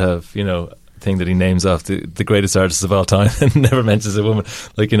that he would have, thing that he names off the greatest artists of all time and never mentions a woman.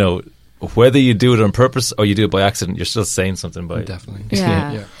 Whether you do it on purpose or you do it by accident, you're still saying something by it. Definitely.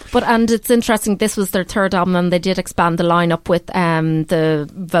 Yeah. And it's interesting, this was their third album, and they did expand the lineup with the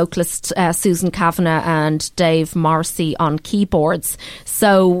vocalist Susan Kavanagh and Dave Morrissey on keyboards.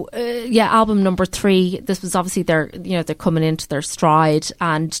 So, album number 3, this was obviously they're coming into their stride,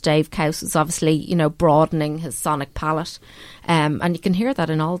 and Dave Cowse was obviously, broadening his sonic palette. And you can hear that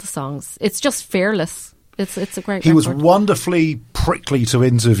in all the songs. It's just fearless. It's a great record. He was wonderfully prickly to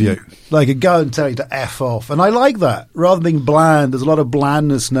interview. Like, he'd go and tell you to F off. And I like that. Rather than being bland, there's a lot of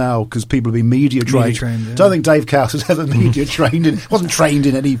blandness now because people have been media trained. Yeah. Don't think Dave Cowse was ever media trained. Wasn't trained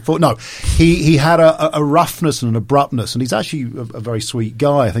in any... No, he had a roughness and an abruptness, and he's actually a very sweet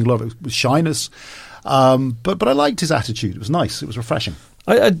guy. I think a lot of it was shyness. But I liked his attitude. It was nice. It was refreshing.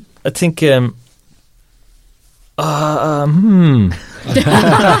 I think...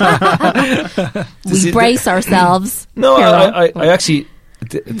 we brace ourselves. No, I actually...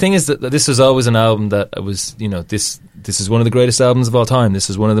 The thing is that this was always an album that was, this is one of the greatest albums of all time. This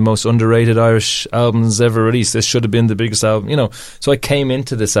is one of the most underrated Irish albums ever released. This should have been the biggest album, So I came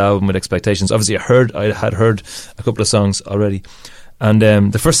into this album with expectations. Obviously, I had heard a couple of songs already, and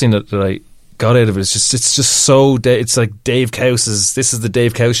the first thing that I got out of it is it's just so... it's like Dave Cowse's... This is the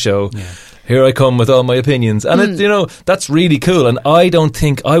Dave Cowse show. Yeah. Here I come with all my opinions. And, that's really cool. And I don't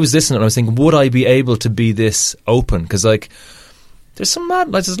think... I was listening and I was thinking, would I be able to be this open? Because, there's some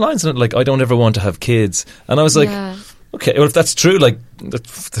mad... there's lines in it, I don't ever want to have kids. And I was like, okay, well, if that's true, I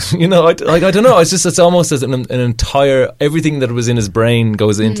don't know. It's almost as an entire... Everything that was in his brain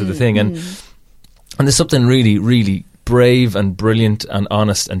goes into the thing. And there's something really, really brave and brilliant and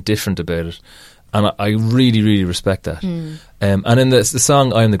honest and different about it. And I really, really respect that. And in the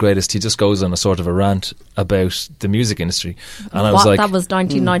song "I Am the Greatest," he just goes on a sort of a rant about the music industry. And I was like, that was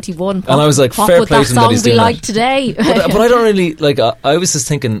 1991. And I was like, what fair would play that to him that song he's be doing like that. today? But I don't really I was just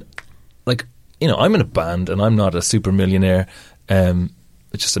thinking, I'm in a band and I'm not a super millionaire.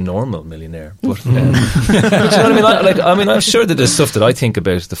 Just a normal millionaire. But you know what I mean? I'm sure that there's stuff that I think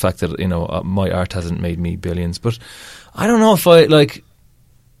about the fact that my art hasn't made me billions, but I don't know if I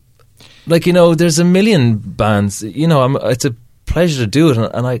there's a million bands. It's a pleasure to do it,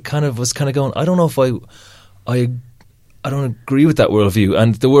 and I was going. I don't know if I don't agree with that worldview,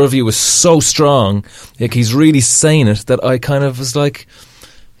 and the worldview was so strong. He's really saying it that I kind of was like,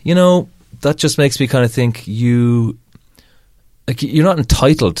 that just makes me kind of think like you're not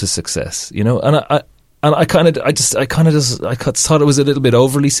entitled to success, you know. And I kind of thought it was a little bit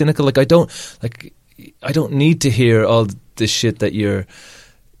overly cynical. Like I don't need to hear all this shit that you're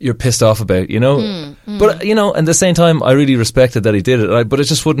pissed off about, you know. But you know, at the same time, I really respected that he did it. But it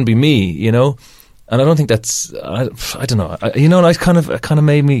just wouldn't be me, you know. And I don't think that's. I don't know. You know, and it kind of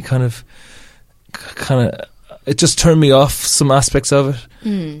made me kind of. It just turned me off some aspects of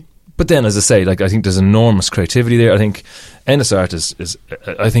it. But then, as I say, like I think there's enormous creativity there. I think Ennis Art is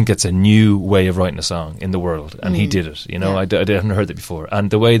I think it's a new way of writing a song in the world, and he did it. You know, I hadn't heard it before, and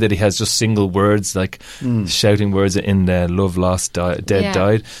the way that he has just single words, like shouting words in "Love Lost, Dead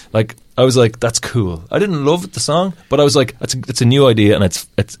Died." Like I was like, that's cool. I didn't love the song, but I was like, it's a new idea, and it's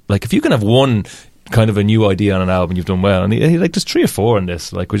like if you can have one kind of a new idea on an album, you've done well. And he like there's 3 or 4 in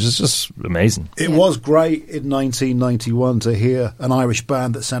this, like, which is just amazing. It was great in 1991 to hear an Irish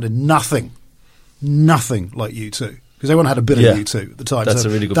band that sounded nothing like U2, because everyone had a bit of U2 at the time. That's a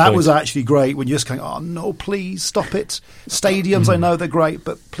really good That point. was actually great when you're just going, oh no, please stop it. Stadiums, I know they're great,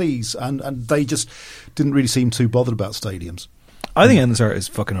 but please. And they just didn't really seem too bothered about stadiums. I think Ennis Art is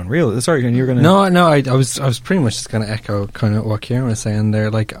fucking unreal. Sorry, you're going to... No, I was pretty much just going to echo kind of what Kieran was saying there.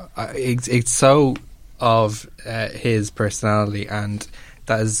 Like, it's so of his personality, and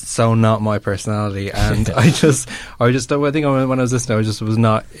that is so not my personality. And I think when I was listening, I just was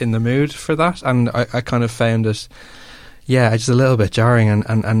not in the mood for that, and I kind of found it, just a little bit jarring,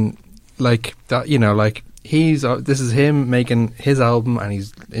 and like that, you know, like. This is him making his album and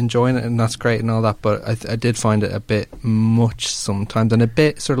he's enjoying it, and that's great and all that, but I did find it a bit much sometimes, and a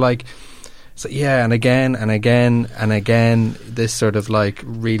bit sort of like, so and again this sort of like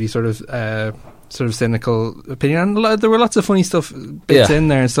really sort of cynical opinion, and there were lots of funny bits in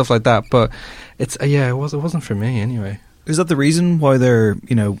there and stuff like that, but it wasn't for me anyway. Is that the reason why they're,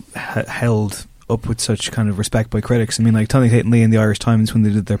 you know, held up with such kind of respect by critics? I mean, like Tony Hayton Lee in the Irish Times, when they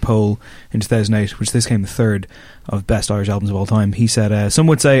did their poll in 2008, which this came the 3rd of best Irish albums of all time, he said, some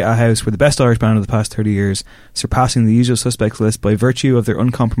would say A House were the best Irish band of the past 30 years, surpassing the Usual Suspects list by virtue of their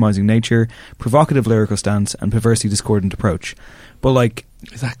uncompromising nature, provocative lyrical stance, and perversely discordant approach. But like,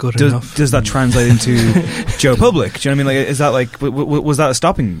 is that good enough? Does that translate into Joe Public? Do you know what I mean? Like, is that like, was that a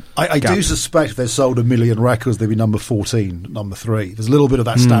stopping? I do suspect if they sold 1 million records, they'd be number 14, number 3. There's a little bit of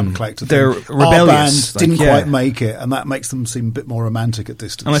that stamp collector they're thing. rebellious. Our band didn't quite make it, and that makes them seem a bit more romantic at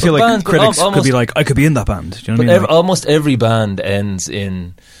distance. And I feel like critics could be like, I could be in that band. Do you know what I mean? Almost every band ends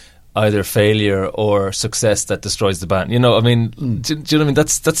in either failure or success that destroys the band. You know, I mean, do you know what I mean?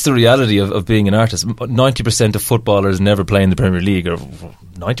 That's the reality of being an artist. 90% of footballers never play in the Premier League, or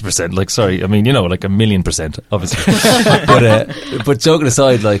 90%. Like, sorry, I mean, you know, like 1,000,000%, obviously. but joking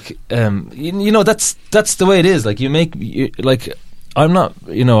aside, like, you know, that's the way it is. Like, I'm not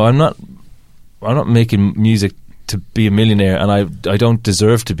making music to be a millionaire, and I don't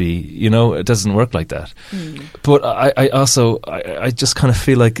deserve to be, you know. It doesn't work like that. But I also just kind of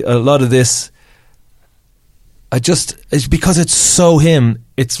feel like a lot of this, it's because it's so him,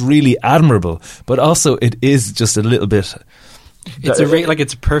 it's really admirable, but also it is just a little bit, it's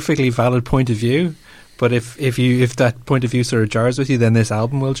it's a perfectly valid point of view, but if that point of view sort of jars with you, then this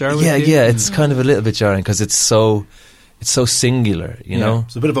album will jar with you. Yeah, it's kind of a little bit jarring because it's so singular, you know.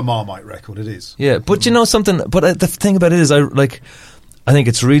 It's a bit of a Marmite record, it is. Yeah, but you know something. But the thing about it is, I think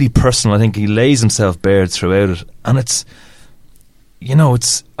it's really personal. I think he lays himself bare throughout it, and it's, you know,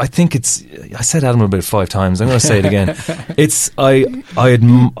 I said admirable about 5 times. I'm going to say it again. I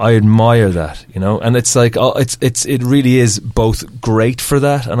admire that, you know, and it's like it really is both great for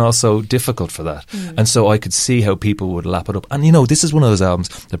that and also difficult for that. And so I could see how people would lap it up. And you know, this is one of those albums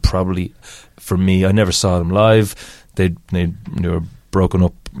that probably, for me, I never saw them live. They were broken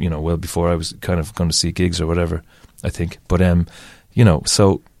up, you know, well before I was kind of going to see gigs or whatever, I think. But you know,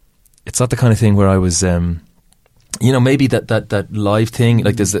 so it's not the kind of thing where I was, you know, maybe that live thing,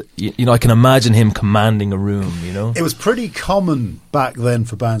 like there's you know, I can imagine him commanding a room, you know. It was pretty common back then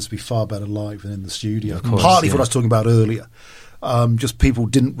for bands to be far better live than in the studio. Partly for what I was talking about earlier. Just people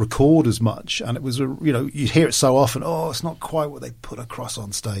didn't record as much, and it was you know, you'd hear it so often. Oh, it's not quite what they put across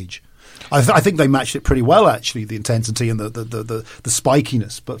on stage. I think they matched it pretty well, actually, the intensity and the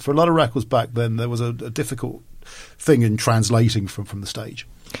spikiness. But for a lot of records back then, there was a difficult thing in translating from the stage.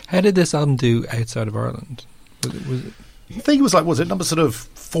 How did this album do outside of Ireland? Was it? I think it was like, was it number sort of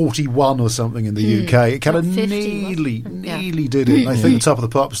 41 or something in the UK? It kind of nearly did it. And I think the Top of the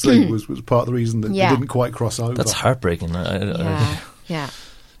Pops thing was part of the reason that they didn't quite cross over. That's heartbreaking. Yeah.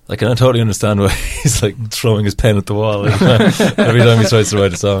 Like, and I totally understand why he's like throwing his pen at the wall every time he tries to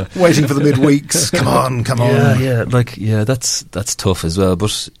write a song, waiting for the midweeks. Come on. Yeah, like, that's tough as well.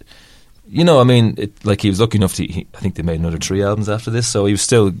 But you know, I mean, he was lucky enough to. I think they made another 3 albums after this, so he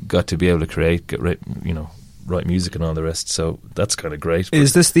still got to be able to write music and all the rest. So that's kind of great.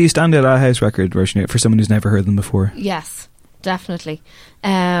 Is this the standout Our House record version for someone who's never heard them before? Yes, definitely.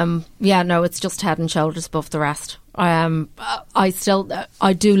 It's just head and shoulders above the rest. I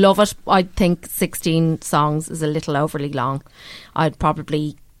do love it. I think 16 songs is a little overly long. I'd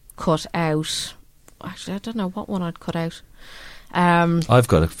probably cut out. Actually, I don't know what one I'd cut out. I've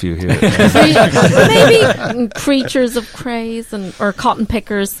got a few here. Maybe Creatures of Craze or Cotton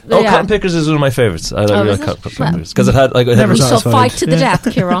Pickers. Cotton Pickers is one of my favourites. I like Cotton Pickers because it had we shall fight to the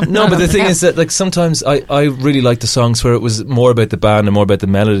death, Kieran. No, but the thing is that sometimes I really like the songs where it was more about the band and more about the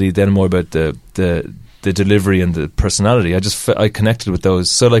melody than more about the delivery and the personality. I connected with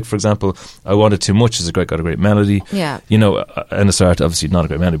those. So, for example, I Wanted Too Much got a great melody. Yeah. You know, and the start obviously not a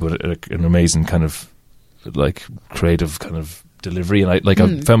great melody, but an amazing kind of creative kind of delivery, and I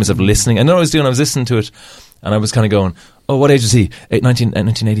found myself listening. I know what I was doing. I was listening to it, and I was kind of going, "Oh, what age was he?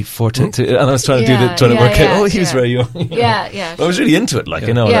 1984." And I was trying to work out. Oh, he was very young. Yeah. I was really into it,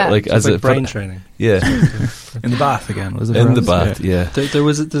 as a brain training. Yeah, in the bath again. Was it in the bath? Yeah.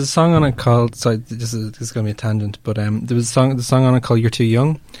 There's a song on it called. Sorry, this is going to be a tandem, but there was the song on it called "You're Too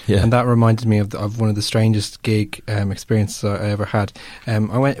Young." Yeah. And that reminded me of one of the strangest gig experiences I ever had. I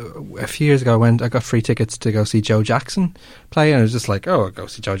went a few years ago. I got free tickets to go see Joe Jackson play, and I was just like, "Oh, I'll go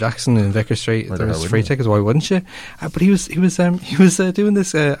see Joe Jackson in Vicar Street." There was free tickets. Why wouldn't you? But he was doing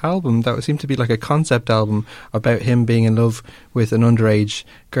this album that seemed to be like a concept album about him being in love with an underage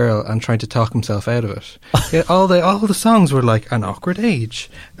girl and trying to talk himself out of it. Yeah, all the songs were like An Awkward Age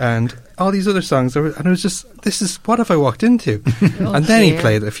and all these other songs, and it was just, this is, what have I walked into? And then he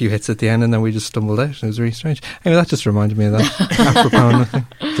played a few hits at the end, and then we just stumbled out, and it was really strange. Anyway, that just reminded me of that.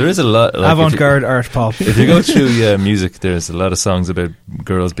 There is a lot avant-garde art pop. If you go through music, there's a lot of songs about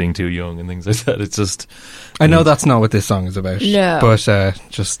girls being too young and things like that. It's just, I know that's not what this song is about, no. But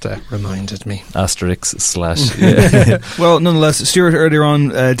just reminded me. Asterisk / yeah. Well, nonetheless, Stuart earlier on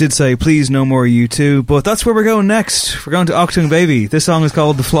did say, please no more U2, but that's where we're going next. We're going to Achtung Baby. This song is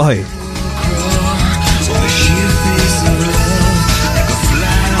called The Fly.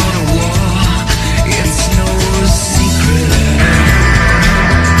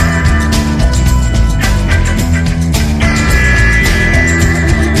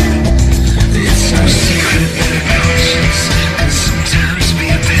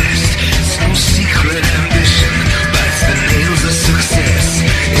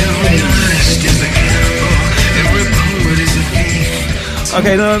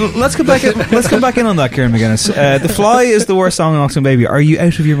 Okay, now let's come back in on that, Kieran McGuinness. The Fly is the worst song on Achtung Baby. Are you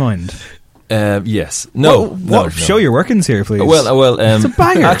out of your mind? Yes. No. No. Show your workings here, please. Well. It's a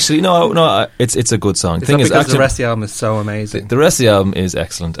banger. Actually, no. It's a good song. Thing is, because the rest of the album is so amazing. The rest of the album is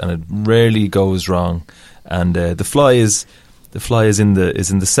excellent, and it rarely goes wrong. And the Fly is in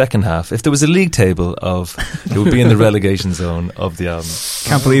the second half. If there was a league table it would be in the relegation zone of the album.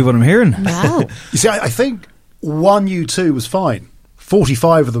 Can't believe what I'm hearing. Wow. You see, I think one U2 was fine.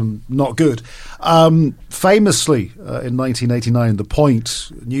 45 of them not good. Famously, in 1989, The Point,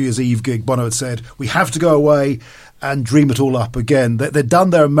 New Year's Eve gig, Bono had said, we have to go away and dream it all up again. They'd done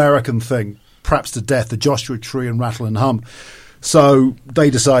their American thing, perhaps to death, the Joshua Tree and Rattle and Hum. So they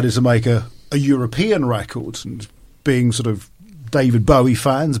decided to make a European record, and being sort of David Bowie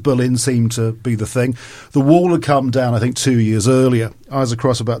fans, Berlin seemed to be the thing. The Wall had come down, I think, 2 years earlier. I was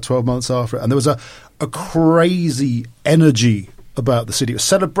across about 12 months after it, and there was a crazy energy about the city. It was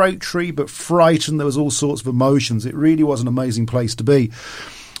celebratory but frightened. There was all sorts of emotions. It really was an amazing place to be.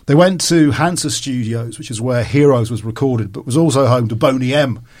 They went to Hansa Studios, which is where Heroes was recorded, but was also home to Boney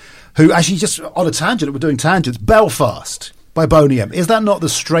M, who actually, just on a tangent, we're doing tangents, Belfast by Boney M. Is that not the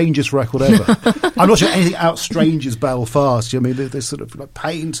strangest record ever? I'm not sure anything outstranges Belfast. I mean, there's sort of like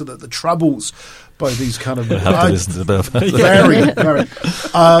pain to the troubles by these kind of... I have to listen to Belfast. Very.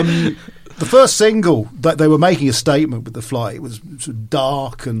 The first single, that they were making a statement with The Fly. It was sort of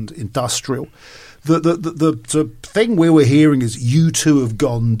dark and industrial. The thing we were hearing is U2 have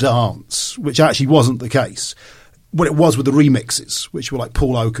gone dance, which actually wasn't the case. What it was with the remixes, which were like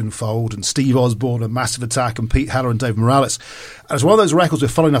Paul Oakenfold and Steve Osborne and Massive Attack and Pete Heller and Dave Morales. And it's one of those records where,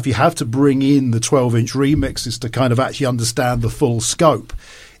 funnily enough, you have to bring in the 12-inch remixes to kind of actually understand the full scope.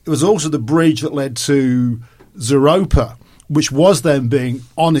 It was also the bridge that led to Zeropa, which was then being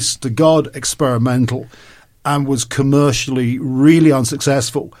honest-to-God experimental and was commercially really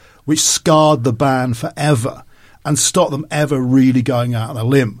unsuccessful, which scarred the band forever and stopped them ever really going out on a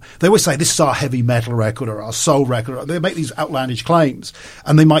limb. They always say, this is our heavy metal record or our soul record. They make these outlandish claims,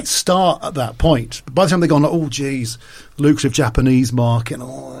 and they might start at that point. But by the time they've gone, oh, geez, lucrative Japanese market,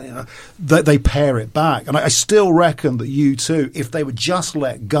 they pare it back. And I still reckon that U2, if they would just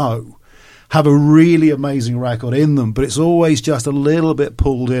let go, have a really amazing record in them, but it's always just a little bit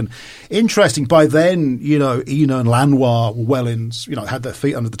pulled in. Interesting, by then, Eno and Lanois were well in, had their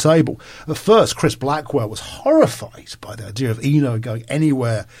feet under the table. At first, Chris Blackwell was horrified by the idea of Eno going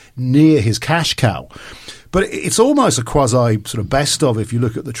anywhere near his cash cow. But it's almost a quasi sort of best of if you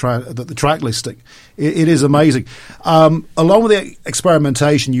look at the track listing. It is amazing. Along with the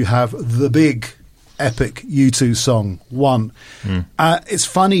experimentation, you have the big, epic U2 song, One. It's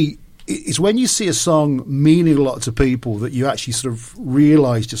funny. It's when you see a song meaning a lot to people that you actually sort of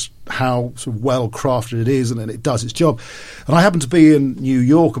realise just how sort of well crafted it is, and it does its job. And I happened to be in New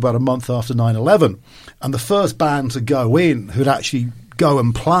York about a month after 9/11, and the first band to go in who'd actually go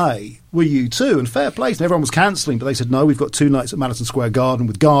and play were U2, and fair play, and everyone was cancelling, but they said, no, we've got 2 nights at Madison Square Garden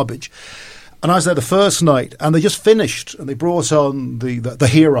with Garbage. And I was there the first night, and they just finished, and they brought on the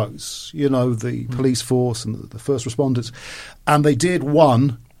heroes, the police force and the first responders, and they did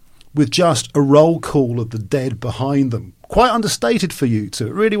One with just a roll call of the dead behind them. Quite understated for U2.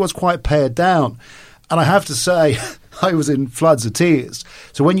 It really was quite pared down. And I have to say, I was in floods of tears.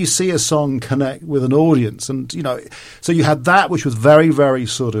 So when you see a song connect with an audience, and, so you had that, which was very, very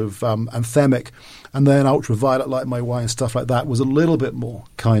sort of anthemic, and then Ultraviolet, Light My Way and stuff like that was a little bit more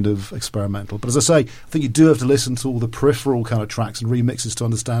kind of experimental. But as I say, I think you do have to listen to all the peripheral kind of tracks and remixes to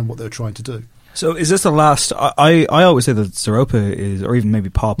understand what they're trying to do. So is this the last? I always say that Zeropa is, or even maybe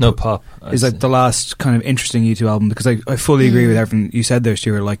Pop. No, Pop is like the last kind of interesting U2 album, because I fully agree with everything you said there,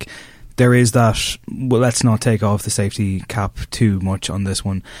 Stuart. Like, there is that, well, let's not take off the safety cap too much on this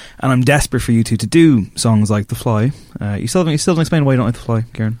one. And I'm desperate for U2 to do songs like The Fly. You still haven't explained why you don't like The Fly,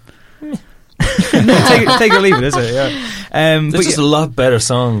 Kieran. take or leave it, is it? Yeah. There's just a lot better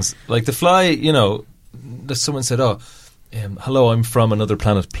songs. Like The Fly, someone said, hello, I'm from another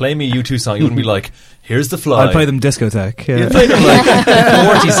planet. Play me a U2 song. You wouldn't be like, here's The Fly. I'd play them Discotheque. Yeah. You'd play them like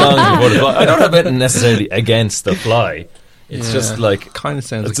 40 songs before The Fly. I don't have anything necessarily against The Fly. It's just like, kind of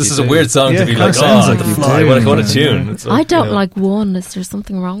sounds like this is a weird song to be like, The Fly, what a tune. I don't like One. Is there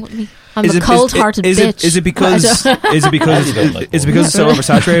something wrong with me? I'm a cold-hearted bitch. Is it because it's so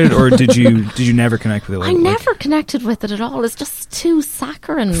oversaturated, or did you never connect with it? I never connected with it at all. It's just too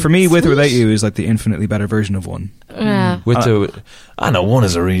saccharine. For me, With or Without You is like the infinitely better version of One. Yeah. I know One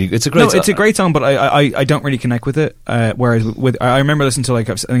is it's a great song, but I don't really connect with it. Whereas I remember listening to, like,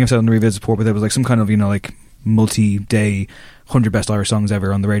 I think I've said on the Revisit before, but there was like some kind of like multi-day 100 best Irish songs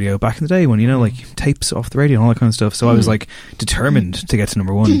ever on the radio back in the day, when like tapes off the radio and all that kind of stuff. So I was like determined to get to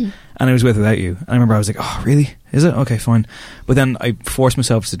number 1, and it was With or Without You. And I remember I was like, oh really, is it? Okay, fine. But then I forced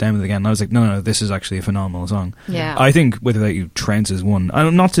myself to sit down with it again, and I was like, no, this is actually a phenomenal song. Yeah, I think With or Without You trounces One.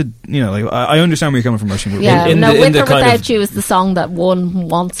 I'm not to like, I understand where you're coming from, Rushing. Yeah, With or Without You is the song that One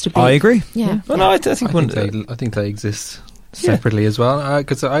wants to be. I agree. Yeah. Well, no, I think they exist separately as well,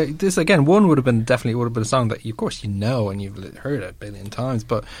 because this again, One would have been a song that of course and you've heard it a billion times,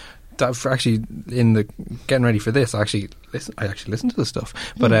 but that for actually in the getting ready for this, I actually listened to the stuff,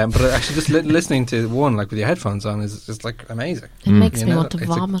 but actually just listening to One like with your headphones on is just like amazing. It makes me want to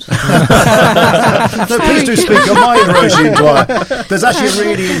vomit. No, please do speak on mine, Roisin Dwyer. There's actually a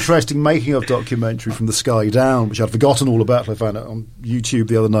really interesting making of documentary from The Sky Down, which I'd forgotten all about. I found it on YouTube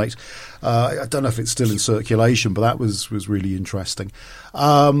the other night. I don't know if it's still in circulation, but that was really interesting.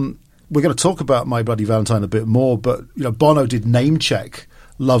 We're going to talk about My Bloody Valentine a bit more, but Bono did name check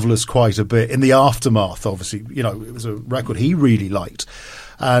Loveless quite a bit in the aftermath. Obviously, it was a record he really liked.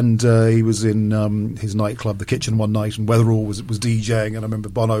 And he was in his nightclub, The Kitchen, one night, and Weatherall was DJing. And I remember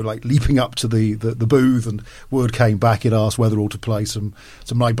Bono like leaping up to the booth, and word came back, he'd asked Weatherall to play some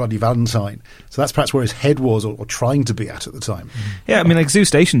My Bloody Valentine. So that's perhaps where his head was, or trying to be at the time. Yeah, I mean, like Zoo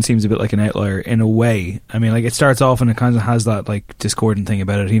Station seems a bit like an outlier in a way. I mean, like it starts off and it kind of has that like discordant thing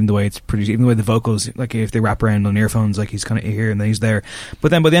about it, even the way it's produced, even the way the vocals, like if they wrap around on earphones, like he's kind of here and then he's there. But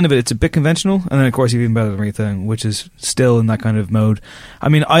then by the end of it, it's a bit conventional. And then of course, even better than Everything, which is still in that kind of mode. I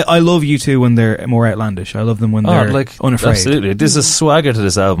mean, I love U2 when they're more outlandish. I love them when they're unafraid. Absolutely. There's a swagger to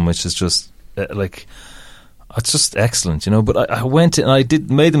this album which is just it's just excellent, But I went and I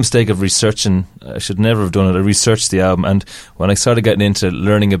made the mistake of researching. I should never have done it. I researched the album, and when I started getting into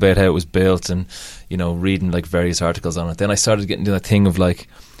learning about how it was built and reading like various articles on it, then I started getting to that thing of like,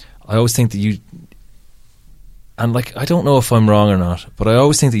 I always think that and like, I don't know if I'm wrong or not, but I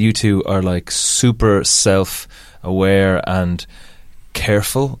always think that U2 are like super self-aware and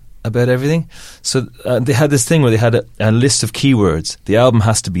careful about everything. So they had this thing where they had a list of keywords. The album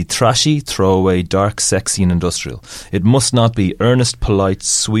has to be thrashy, throwaway, dark, sexy and industrial. It must not be earnest, polite,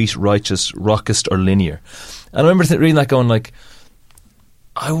 sweet, righteous, rockist or linear. And I remember reading that going like,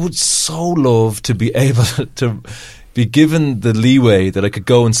 I would so love to be able to be given the leeway that I could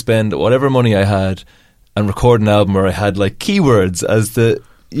go and spend whatever money I had and record an album where I had like keywords as the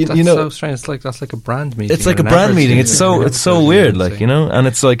you know, so strange. That's like a brand meeting. It's like a brand meeting. It's so weird, like, you know, and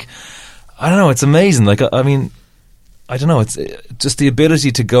it's like, I don't know, it's amazing. Like, I mean, I don't know, it's just the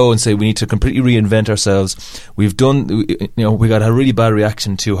ability to go and say we need to completely reinvent ourselves. We've done, you know, we got a really bad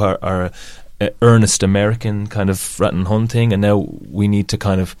reaction to our earnest American kind of Rat and Hun thing, and now we need to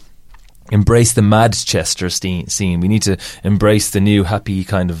kind of embrace the Manchester scene. We need to embrace the new happy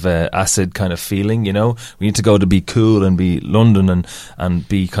kind of acid kind of feeling, you know. We need to go to be cool and be London and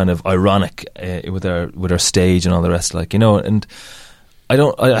be kind of ironic with our stage and all the rest, like, you know. And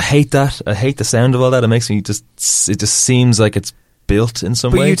I hate that. I hate the sound of all that. It makes me it just seems like it's built in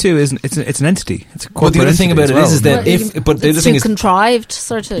some way. But U2 isn't. It's an entity. It's a corporate. Well, the other thing about it is that the other thing is contrived,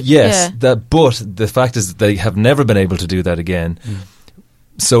 sort of. Yes, but the fact is that they have never been able to do that again.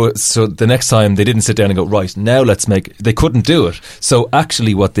 So the next time they didn't sit down and go, right, now let's make... They couldn't do it. So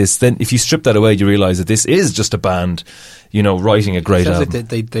actually then if you strip that away, you realise that this is just a band, you know, writing a great album.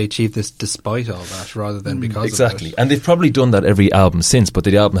 Like they achieved this despite all that rather than because exactly. of it. And they've probably done that every album since, but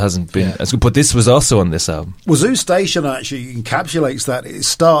the album hasn't been as good. But this was also on this album. Well, Zoo Station actually encapsulates that. It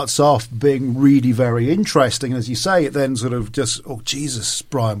starts off being really very interesting. And as you say, it then sort of just, oh, Jesus,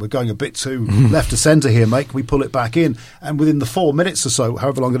 Brian, we're going a bit too left of centre here, mate. Can we pull it back in? And within the 4 minutes or so,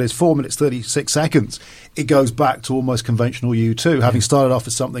 however long it is, 4 minutes, 36 seconds, it goes back to almost conventional U2, having started off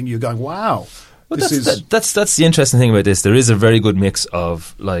as something you're going, wow. Well, that's the interesting thing about this. There is a very good mix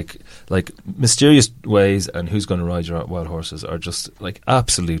of like Mysterious Ways and Who's Gonna Ride Your Wild Horses are just like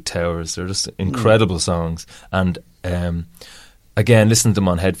absolute towers. They're just incredible songs. And again, listening to them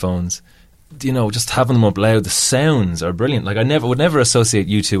on headphones, you know, just having them up loud, the sounds are brilliant. Like, I would never associate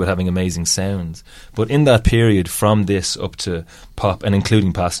U2 with having amazing sounds, but in that period, from this up to Pop and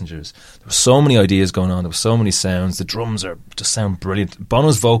including Passengers, there were so many ideas going on. There were so many sounds. The drums just sound brilliant.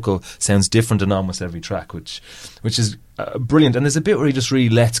 Bono's vocal sounds different in almost every track, which is brilliant. And there's a bit where he just really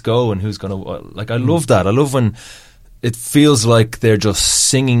lets go, and who's gonna like. I love that. I love when it feels like they're just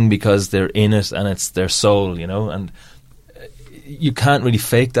singing because they're in it and it's their soul, you know. And you can't really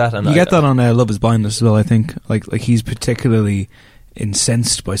fake that. And you get that on Love Is Blind as well, I think. Like he's particularly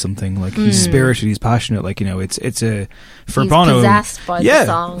incensed by something. Like, he's spirited, he's passionate. Like, you know, it's a... For he's Bono... possessed by the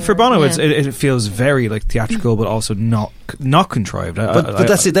song. For Bono, it feels very, like, theatrical, but also not contrived. But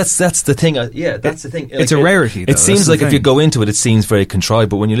that's it. That's the thing. That's the thing. Like, it's a rarity, though. It seems like if you go into it, it seems very contrived,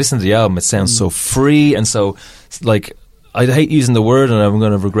 but when you listen to the album, it sounds so free and so, like... I hate using the word, and I'm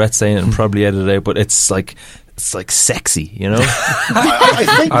going to regret saying it and probably edit it out, but it's like sexy, you know. I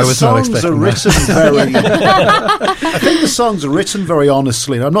think the songs are written very. I think the songs are written very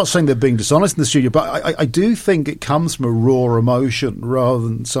honestly. And I'm not saying they're being dishonest in the studio, but I do think it comes from a raw emotion rather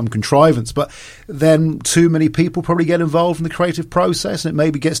than some contrivance. But then too many people probably get involved in the creative process, and it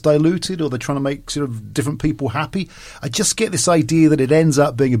maybe gets diluted, or they're trying to make sort of different people happy. I just get this idea that it ends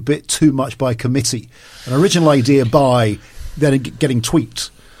up being a bit too much by committee, an original idea by then getting tweaked.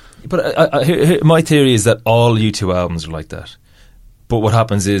 But my theory is that all U2 albums are like that. But what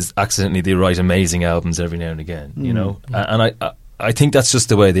happens is accidentally they write amazing albums every now and again, you know? And I think that's just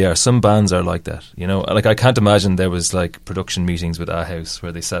the way they are. Some bands are like that, you know? Like, I can't imagine there was, like, production meetings with A House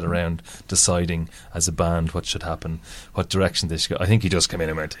where they sat around deciding as a band what should happen, what direction they should go. I think he just came in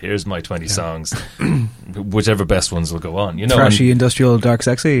and went, here's my 20 songs. Whichever best ones will go on, you know? Trashy, industrial, dark,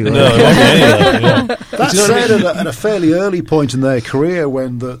 sexy. That said, at a fairly early point in their career,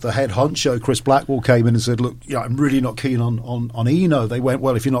 when the head honcho, Chris Blackwell, came in and said, look, you know, I'm really not keen on Eno, they went,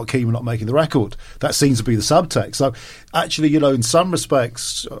 well, if you're not keen, we're not making the record. That seems to be the subtext. So actually, you know, in some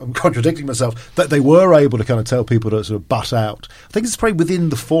respects, I'm contradicting myself, that they were able to kind of tell people to sort of butt out. I think it's probably within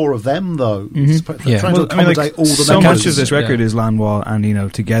the four of them, though. Trying to accommodate all the so much of this record is Lanois and Eno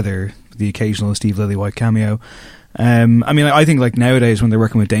together, the occasional Steve Lillywhite cameo. I mean, I think, like, nowadays when they're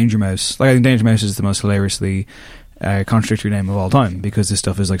working with Danger Mouse, like, I think Danger Mouse is the most hilariously contradictory name of all time, because this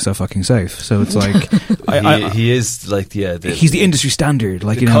stuff is, like, so fucking safe. So it's like he is like he's the industry standard,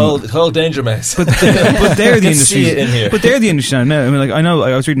 like, you know, called Danger Mouse. But they're the industry in here. But they're the industry standard. No, I mean, like, I know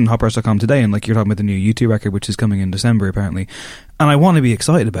I was reading HotPress.com today, and, like, you're talking about the new U2 record, which is coming in December apparently, and I want to be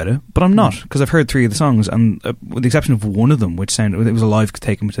excited about it, but I'm not, because I've heard 3 of the songs, and with the exception of one of them, which sounded, it was a live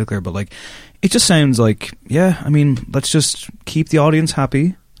take in particular, but, like, it just sounds like, I mean, let's just keep the audience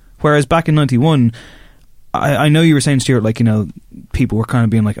happy. Whereas back in 91, I know you were saying, Stuart, like, you know, people were kind of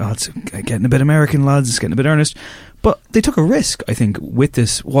being like, oh, it's getting a bit American, lads, it's getting a bit earnest. But they took a risk, I think, with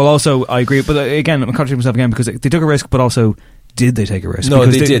this. Well, also, I agree, but again, I'm contradicting myself again, because they took a risk, but also, did they take a risk? No,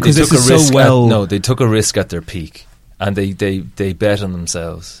 they did. They took a risk. No, they took a risk at their peak. and they bet on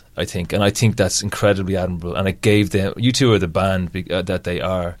themselves, I think, and I think that's incredibly admirable. And it gave them, U2 are the band that they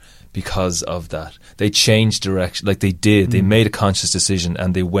are because of that. They changed direction, like they did. They made a conscious decision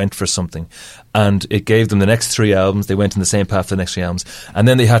and they went for something, and it gave them the next 3 albums. They went in the same path for the next 3 albums, and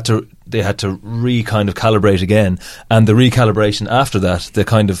then they had to kind of calibrate again. And the recalibration after that, the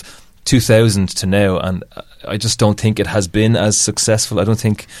kind of 2000 to now, and I just don't think it has been as successful.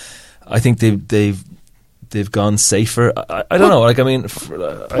 I think they've gone safer. I don't know. Like, I mean,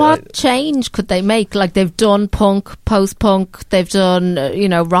 what change could they make? Like, they've done punk, post-punk, they've done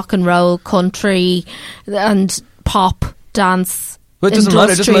rock and roll, country, and pop, dance. But it doesn't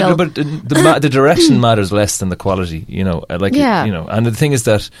matter. It doesn't matter. But the direction matters less than the quality. And the thing is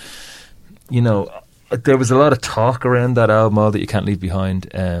that there was a lot of talk around that album, All That You Can't Leave Behind,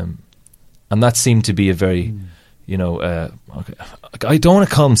 and that seemed to be a very. I don't want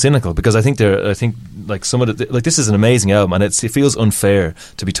to call them cynical, because I think some of this is an amazing album, and it feels unfair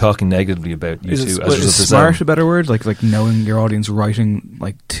to be talking negatively about U2. Is smart a better word? Like knowing your audience, writing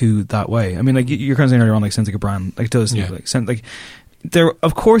to that way. I mean, like you're kind of saying earlier on, like sounds like a brand, like does like there.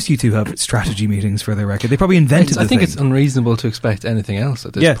 Of course, U2 have strategy meetings for their record. They probably invented. I think it's unreasonable to expect anything else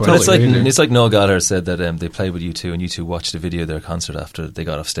at this point. It's like Noel Gallagher said that they played with U2, and U2 watched a video of their concert after they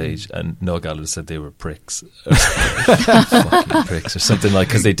got off stage, and Noel Gallagher said they were pricks, fucking pricks, or something, like,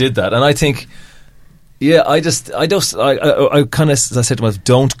 because they did that. And I think, I kind of, as I said to myself,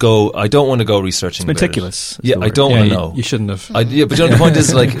 I don't want to go researching. It's meticulous. I don't want to know. You shouldn't have. But the point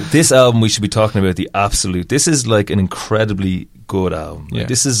is, like, this album we should be talking about the absolute. This is like an incredibly good album. Yeah.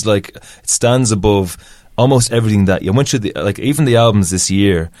 This is like, it stands above almost everything that you went through. Even the albums this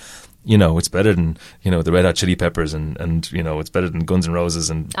year, it's better than the Red Hot Chili Peppers, and it's better than Guns N' Roses,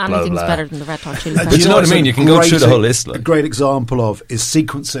 and anything's blah, blah. better than the Red Hot Chili Peppers. But you know what I mean? You can go through the whole list. A great example is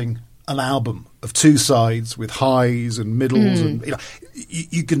sequencing an album of 2 sides with highs and middles, and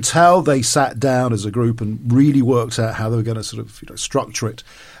you can tell they sat down as a group and really worked out how they were going to sort of structure it,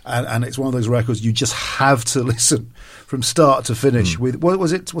 and it's one of those records you just have to listen from start to finish. With what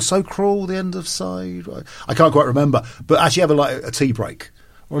was it? Was So Cruel the end of side? I can't quite remember, but actually have a tea break,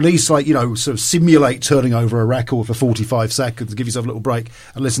 or at least sort of simulate turning over a record for 45 seconds, give yourself a little break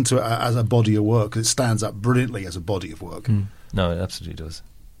and listen to it as a body of work, because it stands up brilliantly as a body of work. No, it absolutely does.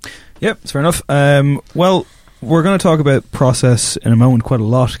 Yep, it's fair enough. Well, we're going to talk about Process in a moment quite a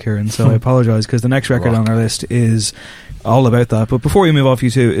lot, Kieran, so I apologise, because the next record on our list is all about that. But before we move off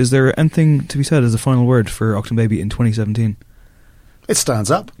U2, is there anything to be said as a final word for Achtung Baby in 2017? It stands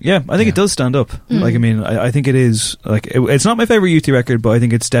up. Yeah, I think it does stand up. Like, I mean, I think it is, like, it's not my favourite U2 record, but I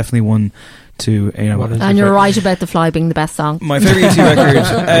think it's definitely one to, and you're right about The Fly being the best song. My favourite U2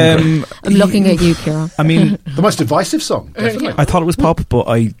 record. I'm looking at you, Kieran. I mean, the most divisive song, definitely. I thought it was pop, but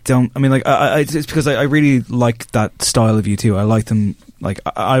I don't. I mean, like, it's because I really like that style of U2. I like them. Like,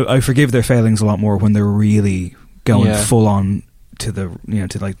 I forgive their failings a lot more when they're really going full on to the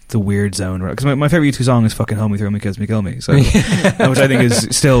the weird zone, because my favourite U2 song is fucking Hold Me Through Me Kiss Me Kill Me, so which I think is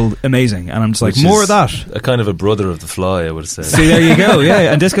still amazing, and I'm just like, more of that. A kind of a brother of The Fly, I would say. See, there you go.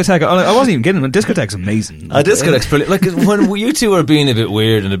 Yeah, and Discotheque, I wasn't even kidding, but Discotheque's amazing. Discotheque's brilliant. Like, when U2 are being a bit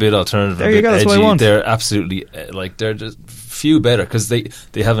weird and a bit alternative, there you go, that's edgy, what I want. They're absolutely they're just few better, because they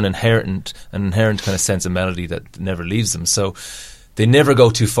have an inherent kind of sense of melody that never leaves them, so they never go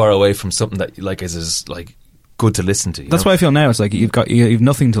too far away from something that is good to listen to. That's why I feel now. It's like you've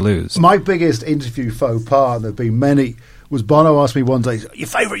nothing to lose. My biggest interview faux pas, and there've been many, was Bono asked me one day, "Your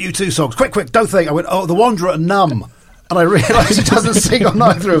favourite U2 songs? Quick, don't think." I went, "Oh, The Wanderer and Numb," and I realised he doesn't sing on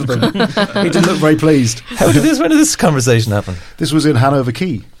either of them. He didn't look very pleased. When did this conversation happen? This was in Hanover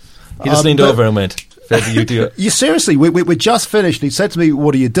Quay. He just leaned over and went, "Favourite U2." You seriously? We just finished, and he said to me,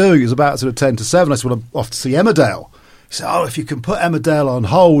 "What are you doing?" It was about sort of 10 to 7. I said, "Well, I'm off to see Emmerdale." He said, "Oh, if you can put Emmerdale on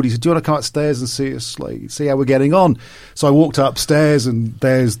hold." He said, "Do you want to come upstairs and see us, see how we're getting on?" So I walked upstairs, and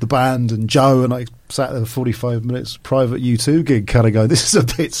there's the band and Joe, and I sat there for 45 minutes, private U2 gig, kind of going, this is a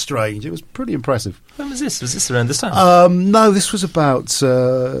bit strange. It was pretty impressive. When was this? Was this around this time? No, this was about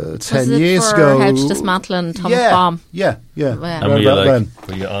 10 years ago. Hedge Dismantling, Thomas Baum. Yeah. And were you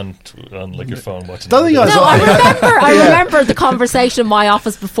on like your phone watching? Don't think I remember the conversation in my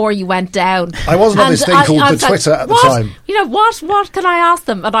office before you went down. I wasn't on this thing called the Twitter at the time. What can I ask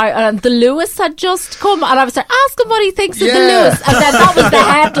them? And the Lewis had just come, and I was like, ask him what he thinks of the Lewis. And then that was the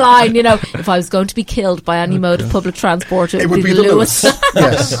headline, if I was going to be killed by any mode of public transport, it would be the Lewis.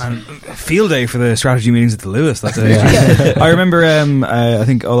 Yes. And field day for the strategy meetings at the Lewis that day. I remember, I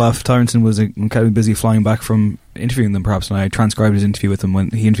think Olaf Tyronson was incredibly busy flying back from interviewing them perhaps, and I transcribed his interview with them when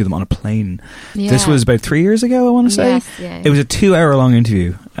he interviewed them on a plane. Yeah. This was about 3 years ago, I want to say. Yes, yeah. It was a 2-hour long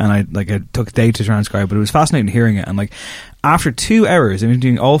interview, and I took a day to transcribe, but it was fascinating hearing it. And like after 2 hours of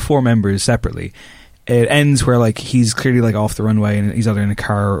interviewing all 4 members separately, it ends where like he's clearly like off the runway and he's either in a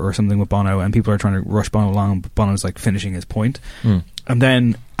car or something with Bono, and people are trying to rush Bono along, but Bono's like finishing his point. And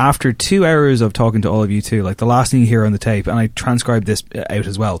then after 2 hours of talking to all of you two, like the last thing you hear on the tape, and I transcribed this out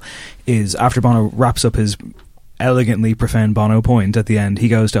as well, is after Bono wraps up his elegantly profound Bono point at the end, he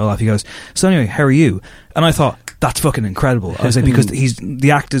goes to Olaf, he goes, so anyway, how are you? And I thought, that's fucking incredible. I was like, because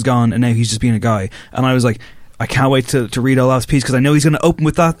the act is gone and now he's just being a guy. And I was like, I can't wait to read Olaf's piece because I know he's going to open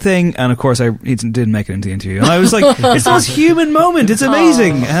with that thing. And of course, he didn't make it into the interview. And I was like, it's this human moment. It's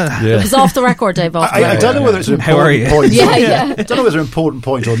amazing. It was off the record, Dave. I don't know whether it's an important point. Yeah. I don't know whether it's an important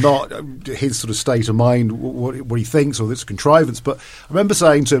point or not, his sort of state of mind, what he thinks, or this contrivance. But I remember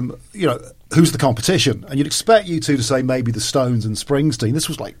saying to him, who's the competition? And you'd expect you two to say maybe the Stones and Springsteen. This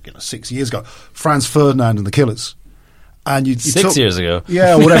was like 6 years ago. Franz Ferdinand and the Killers. And you 6 years ago.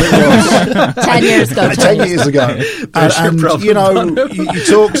 Yeah, whatever it was. 10 years ago. 10 years ago. And you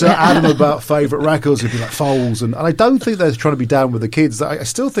talk to Adam about favourite records, it'd be like Foals, and I don't think they're trying to be down with the kids. I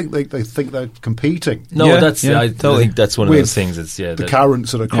still think they think they're competing. No, I think that's one of those things. It's the current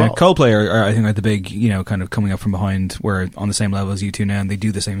sort of crop. Coldplay are I think like the big, kind of coming up from behind, where on the same level as U2 now, and they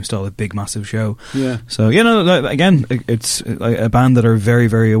do the same style, a big massive show. Yeah. So again, it's a band that are very,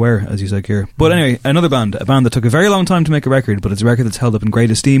 very aware, as you said, Ciara. But anyway, another band, that took a very long time to make a record, but it's a record that's held up in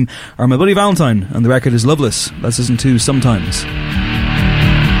great esteem, are My Bloody Valentine, and the record is Loveless. Let's listen to Sometimes.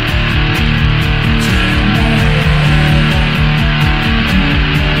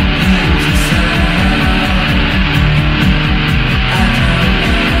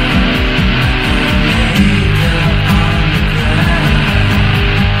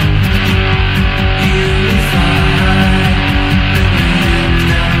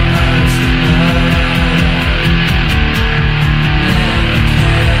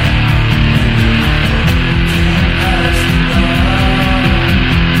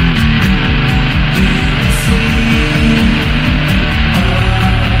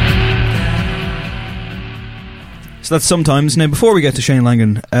 That's Sometimes. Now, before we get to Shane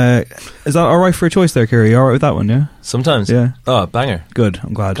Langan, is that alright for a choice there, Ciara? You alright with that one, yeah? Sometimes. Yeah. Oh, banger. Good,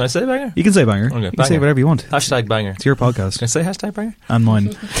 I'm glad. Can I say banger? You can say banger. Okay, you can say whatever you want. Hashtag banger. It's your podcast. Can I say hashtag banger? And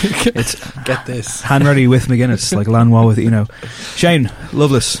mine. It's Get this. hand ready with McGuinness, like Lanois with Shane,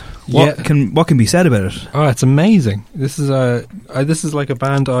 Loveless. What can be said about it? Oh, it's amazing. This is like a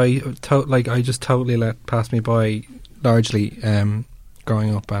band I just totally let pass me by largely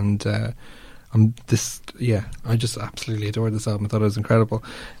growing up, and I just absolutely adored this album. I thought it was incredible.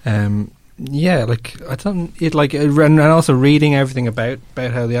 And also reading everything about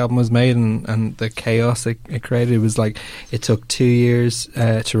how the album was made and the chaos it created. It was like it took 2 years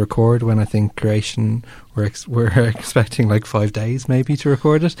to record, when I think Creation were expecting like 5 days maybe to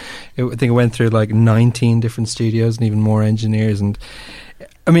record it. I think it went through like 19 different studios and even more engineers. And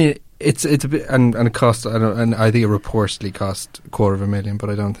I mean, it's a bit, and it cost, I think it reportedly cost $250,000,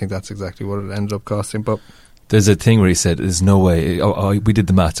 but I don't think that's exactly what it ended up costing. But there's a thing where he said, "There's no way." We did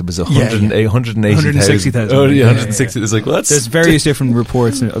the maths. It was 160,000. 160,000. Oh yeah, 160. It's like, well, there's various different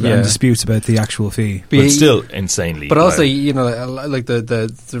reports and disputes about the actual fee, but it's still insanely. But also, like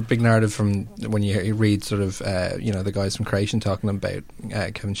the big narrative from when you read sort of the guys from Creation talking about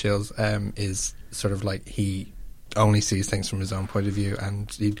Kevin Shields is sort of like he only sees things from his own point of view,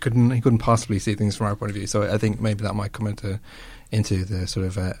 and he couldn't possibly see things from our point of view. So I think maybe that might come into the sort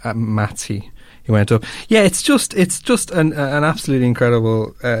of maths he went up. Yeah, it's just an absolutely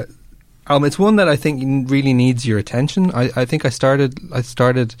incredible album. It's one that I think really needs your attention. I think I started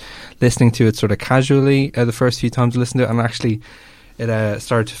listening to it sort of casually the first few times I listened to it, and actually it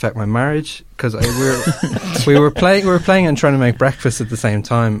started to affect my marriage, because we were playing and trying to make breakfast at the same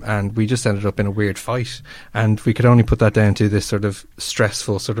time, and we just ended up in a weird fight, and we could only put that down to this sort of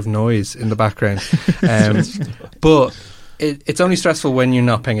stressful sort of noise in the background. But it's only stressful when you're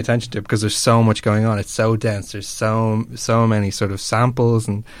not paying attention to it, because there's so much going on. It's so dense. There's so many sort of samples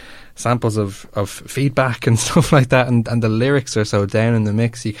of feedback and stuff like that, and the lyrics are so down in the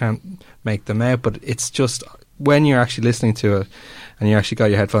mix you can't make them out. But it's just, when you're actually listening to it and you actually got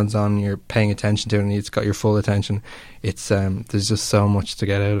your headphones on and you're paying attention to it and it's got your full attention, it's there's just so much to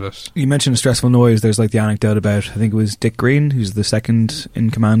get out of it. You mentioned stressful noise. There's like the anecdote about, I think it was Dick Green, who's the second in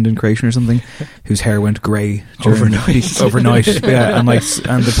command in Creation or something, whose hair went grey overnight. Yeah, and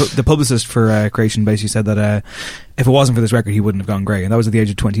the publicist for Creation basically said that if it wasn't for this record, he wouldn't have gone grey. And that was at the age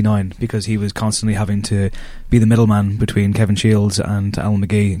of 29, because he was constantly having to be the middleman between Kevin Shields and Alan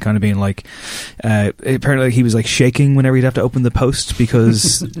McGee, and kind of being like, apparently he was like shaking whenever he'd have to open the post,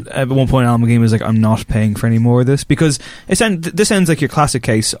 because at one point Alan McGee was like, I'm not paying for any more of this, because this sounds like your classic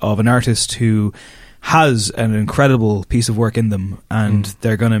case of an artist who has an incredible piece of work in them, and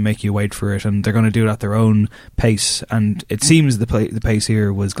they're going to make you wait for it, and they're going to do it at their own pace. And it seems the pace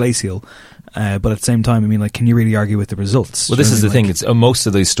here was glacial, but at the same time, I mean, like, can you really argue with the results? Well, this is the thing. It's most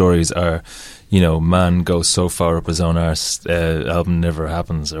of these stories are, you know, man goes so far up his own arse, album never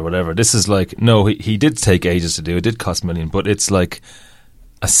happens or whatever. This is like, no, he did take ages to do. It did cost $1 million, but it's like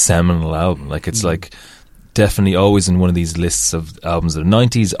a seminal album. Like, it's like definitely always in one of these lists of albums of the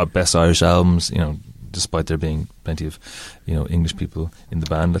 90s, our best Irish albums, you know, despite there being plenty of, you know, English people in the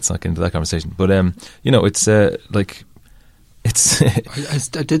band. Let's not get into that conversation. But, you know, it's like, it's...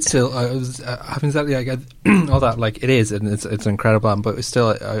 I did still, I was having exactly like, all that, like, it is, and it's an incredible album, but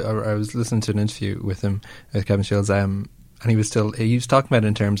still, I was listening to an interview with him, with Kevin Shields, and he was talking about it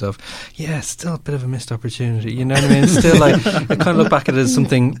in terms of, still a bit of a missed opportunity, you know what I mean? Still, like, I kind of look back at it as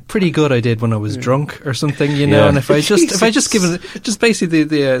something pretty good I did when I was drunk or something, you know. And if I just given it, just basically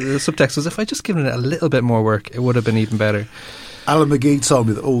the subtext was, if I just given it a little bit more work, it would have been even better. Alan McGee told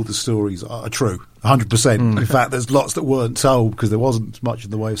me that all the stories are true, 100%. In fact, there's lots that weren't told because there wasn't much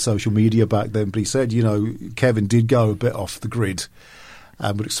in the way of social media back then. But he said, you know, Kevin did go a bit off the grid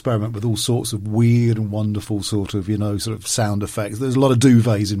and would experiment with all sorts of weird and wonderful sort of, you know, sort of sound effects. There's a lot of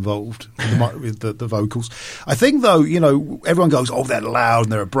duvets involved with the vocals. I think, though, you know, everyone goes, oh, they're loud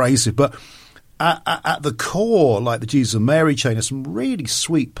and they're abrasive, but at the core, like the Jesus and Mary chain, there's some really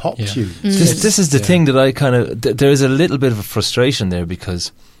sweet pop tunes. This is the thing that I kind of... there is a little bit of a frustration there,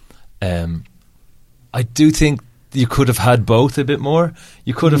 because I do think you could have had both a bit more.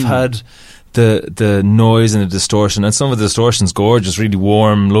 You could have had the noise and the distortion, and some of the distortion's gorgeous, really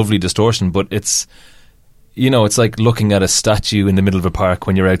warm, lovely distortion, but it's, you know, it's like looking at a statue in the middle of a park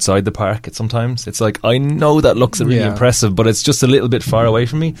when you're outside the park. Sometimes it's like, I know that looks really impressive, but it's just a little bit far away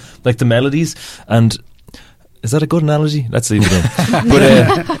from me, like the melodies. And is that a good analogy? Let's leave it in.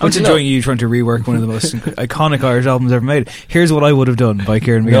 But I'm enjoying you trying to rework one of the most iconic Irish albums ever made. Here's What I Would Have Done by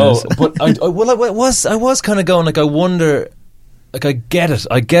Kieran McGuinness. No, but I was kind of going, like, I wonder... Like, I get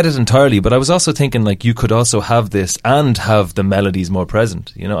it entirely, but I was also thinking, like, you could also have this and have the melodies more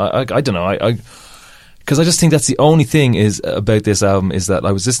present. You know, I don't know, because I just think that's the only thing is about this album, is that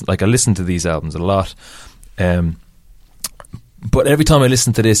I listened to these albums a lot, but every time I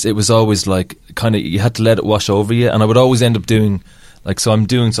listened to this, it was always like, kind of, you had to let it wash over you, and I would always end up doing, like, I'm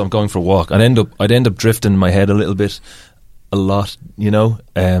going for a walk, I'd end up drifting in my head a lot, you know.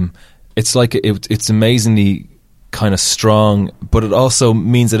 It's like it's amazingly kind of strong, but it also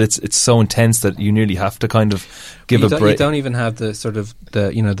means that it's so intense that you nearly have to kind of give a break. You don't even have the sort of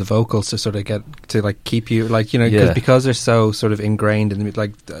the, you know, the vocals to sort of get to, like, keep you, like, you know, because they're so sort of ingrained in,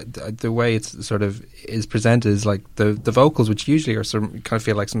 like, the way it's sort of is presented is like the vocals, which usually are sort of kind of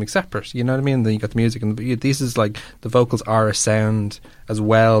feel like something separate, you know what I mean? And then you got the music, and this is like the vocals are a sound as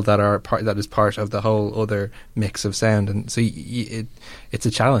well that is part of the whole other mix of sound, and so it's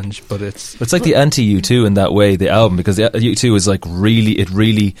a challenge, but it's like the anti U2 in that way, the album, because the U2 is like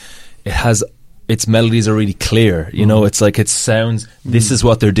it has, its melodies are really clear, you know. It's like, it sounds, this is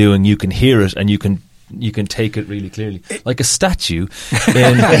what they're doing, you can hear it, and you can take it really clearly, like a statue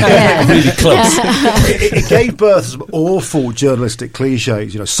in really close. It gave birth to some awful journalistic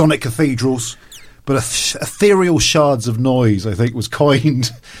cliches, you know, sonic cathedrals, but ethereal shards of noise, I think, was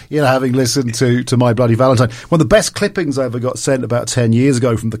coined, you know, having listened to My Bloody Valentine. One of the best clippings I ever got sent about 10 years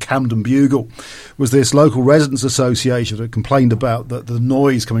ago from the Camden Bugle was this local residents association that complained about the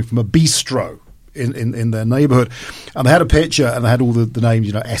noise coming from a bistro in their neighbourhood, and they had a picture and they had all the names,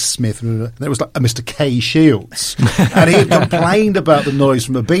 you know, S. Smith, and there was like a Mr. K. Shields, and he had complained about the noise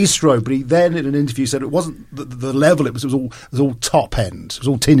from a bistro, but he then in an interview said it wasn't the level, it was all top end, it was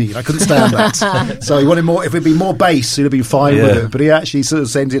all tinny, and I couldn't stand that. So he wanted more. If it'd been more bass, he'd have been fine with it, but he actually sort of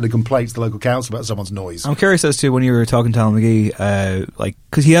sent in a complaint to the local council about someone's noise. I'm curious as to when you were talking to Alan McGee, like,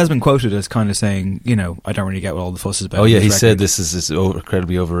 because he has been quoted as kind of saying, you know, I don't really get what all the fuss is about. Oh yeah, he said this is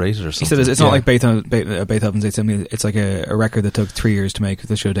incredibly overrated or something. He said it's not like Beethoven's 8 Symphony. It's like a record that took 3 years to make.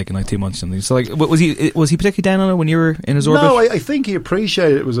 This should have taken like 2 months or something. So, like, was he particularly down on it when you were in his orbit? No, I think he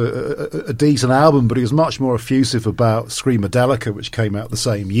appreciated it was a decent album, but he was much more effusive about Screamadelica, which came out the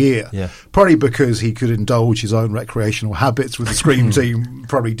same year. Yeah. Probably because he could indulge his own recreational habits with the Scream team.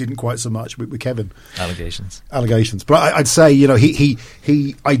 Probably didn't quite so much with Kevin. Allegations. But I'd say, you know, he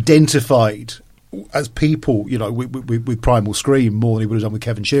identified as people, with Primal Scream more than he would have done with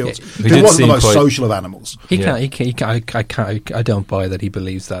Kevin Shields. Yeah, he wasn't the most social of animals. I don't buy that he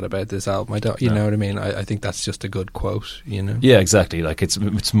believes that about this album. I don't. You know what I mean? I think that's just a good quote. Yeah, exactly. Like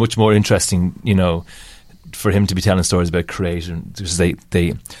it's much more interesting, for him to be telling stories about creation, because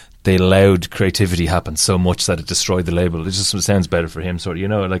they allowed creativity happen so much that it destroyed the label. It just sounds better for him, sort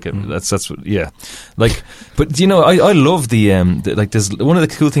of, that's what, yeah. Like, but I love the there's one of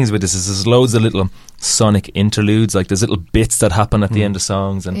the cool things about this is there's loads of little sonic interludes, like there's little bits that happen at the end of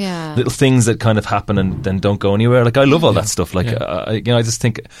songs and little things that kind of happen and then don't go anywhere. Like I love all that stuff. Like I just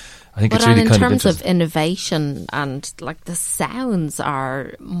think. I think it's really in kind of terms of innovation and like the sounds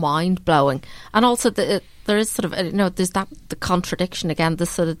are mind blowing, and also there is sort of there's the contradiction again, the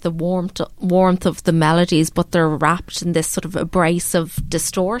sort of the warmth of the melodies, but they're wrapped in this sort of abrasive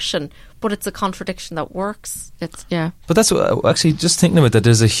distortion. But it's a contradiction that works. But that's what, actually just thinking about that.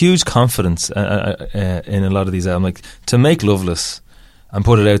 There's a huge confidence in a lot of these albums, like to make Loveless and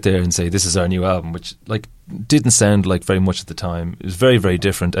put it out there and say this is our new album, which like didn't sound like very much at the time. It was very, very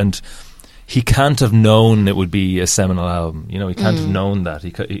different, and he can't have known it would be a seminal album. He can't have known that.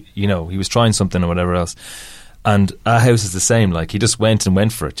 He was trying something or whatever else. And Our House is the same. Like he just went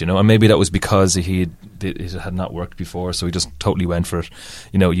for it, and maybe that was because it had not worked before, so he just totally went for it.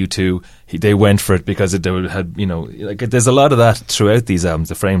 U2, they went for it because they had, like there's a lot of that throughout these albums.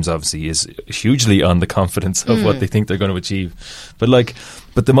 The Frames obviously is hugely on the confidence of what they think they're going to achieve,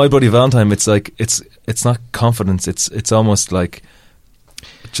 but the My Bloody Valentine, it's like it's not confidence. It's almost like.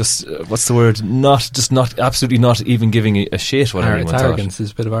 Just what's the word? Absolutely not even giving a shit what anyone thought. Arrogance.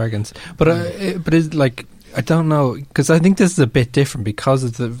 There's a bit of arrogance, but it's like I don't know, because I think this is a bit different because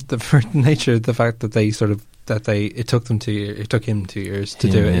of the nature of the fact that they sort of it took him 2 years to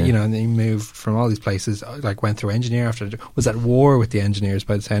do it, and he moved from all these places, like went through engineer after, was at war with the engineers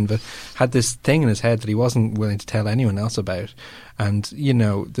by the sound of it, had this thing in his head that he wasn't willing to tell anyone else about, and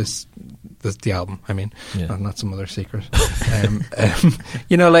the album, I mean, not some other secret.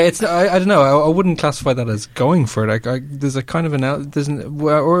 Like it's, I don't know, I wouldn't classify that as going for it. There's a kind of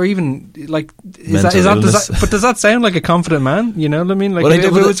or even like does that sound like a confident man? You know what I mean? Like if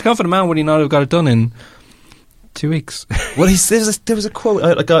it was a confident man, would he not have got it done in 2 weeks? Well, there was a quote.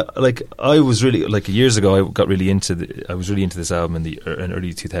 I was really years ago. I was really into this album in the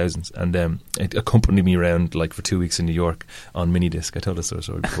early 2000s, and it accompanied me around for 2 weeks in New York on mini disc. I told this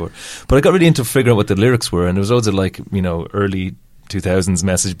story before, but I got really into figuring out what the lyrics were, and there was loads of early 2000s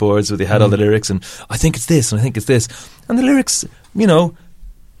message boards where they had all the lyrics, and I think it's this, and I think it's this, and the lyrics,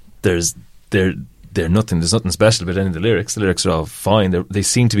 they're nothing. There's nothing special about any of the lyrics. The lyrics are all fine. They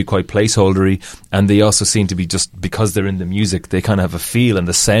seem to be quite placeholdery, and they also seem to be just because they're in the music. They kind of have a feel, and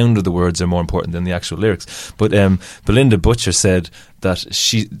the sound of the words are more important than the actual lyrics. But Belinda Butcher said that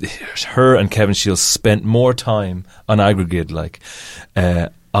her and Kevin Shields spent more time on aggregate,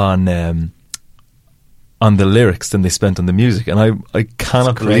 on the lyrics than they spent on the music, and I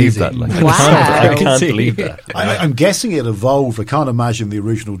cannot believe that. I can't believe that. I'm guessing it evolved. I can't imagine the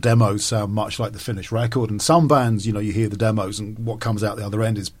original demos sound much like the finished record. And some bands, you hear the demos, and what comes out the other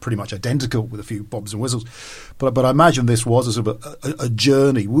end is pretty much identical with a few bobs and whistles. But I imagine this was a sort of a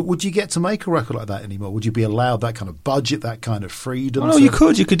journey. Would you get to make a record like that anymore? Would you be allowed that kind of budget, that kind of freedom? No, you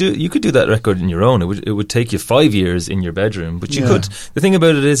could. You could do that record on your own. It would take you 5 years in your bedroom, but you could. The thing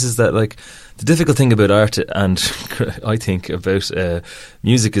about it is that the difficult thing about art, and I think about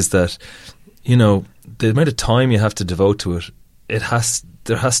music, is that the amount of time you have to devote to it. There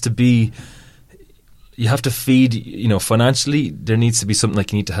has to be. You have to feed. Financially, there needs to be something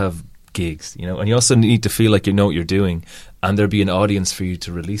like you need to have gigs. And you also need to feel like you know what you're doing, and there be an audience for you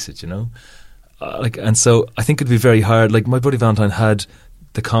to release it. And so I think it'd be very hard. Like My Bloody Valentine had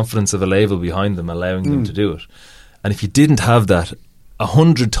the confidence of a label behind them, allowing them to do it, and if you didn't have that,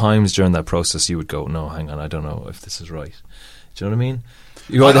 100 times during that process you would go, no, hang on, I don't know if this is right. Do you know what I mean?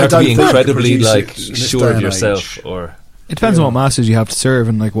 You either have to be incredibly sure of yourself, or it depends on what masters you have to serve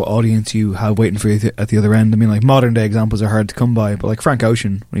and what audience you have waiting for you at the other end. I mean, modern day examples are hard to come by, but Frank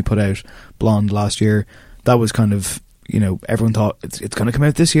Ocean, when he put out Blonde last year, that was kind of, everyone thought it's going to come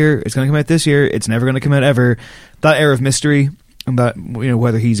out this year, it's never going to come out ever. That air of mystery, and that,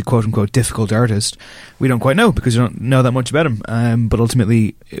 whether he's a quote-unquote difficult artist, we don't quite know, because we don't know that much about him. But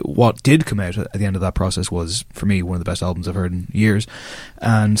ultimately, what did come out at the end of that process was, for me, one of the best albums I've heard in years.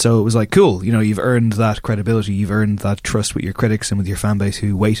 And so it was cool, you've earned that credibility, you've earned that trust with your critics and with your fan base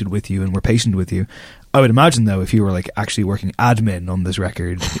who waited with you and were patient with you. I would imagine, though, if you were actually working admin on this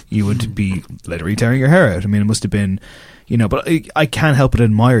record, you would be literally tearing your hair out. I mean, it must have been, but I can't help but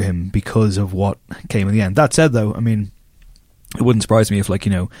admire him because of what came in the end. That said, though, I mean, it wouldn't surprise me if,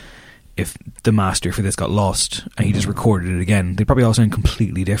 if the master for this got lost and he just recorded it again, they'd probably all sound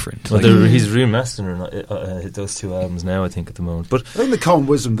completely different. Well, he's remastering those two albums now, I think, at the moment. But I think the common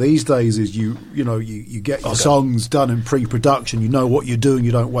wisdom these days is you get your songs done in pre-production. You know what you're doing.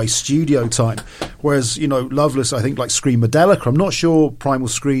 You don't waste studio time. Whereas Loveless, I think, like Screamadelica, I'm not sure Primal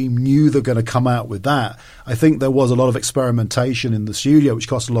Scream knew they're going to come out with that. I think there was a lot of experimentation in the studio, which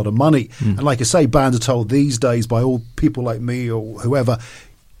cost a lot of money. And like I say, bands are told these days by all people like me or whoever,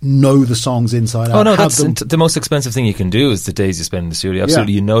 know the songs inside out. Oh no, that's the most expensive thing you can do is the days you spend in the studio.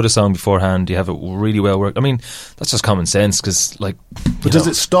 Absolutely, you know the song beforehand. You have it really well worked. I mean, that's just common sense because, like, but does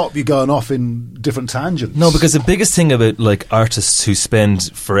it stop you going off in different tangents? No, because the biggest thing about like artists who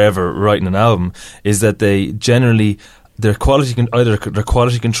spend forever writing an album is that they generally their quality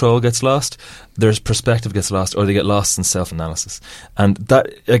control gets lost, their perspective gets lost, or they get lost in self-analysis. And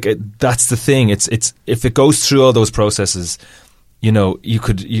that's the thing. It's if it goes through all those processes, an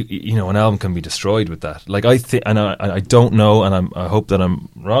album can be destroyed with that. Like I think, and I don't know, and I hope that I'm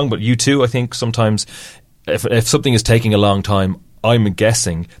wrong, but you too, I think sometimes if something is taking a long time, I'm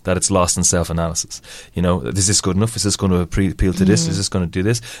guessing that it's lost in self-analysis. Is this good enough? Is this going to appeal to this? Is this going to do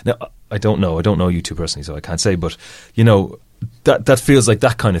this? Now, I don't know. I don't know you two personally, so I can't say. But, that feels like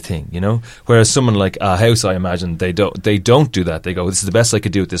that kind of thing, Whereas someone like A House, I imagine, they don't do that. They go, this is the best I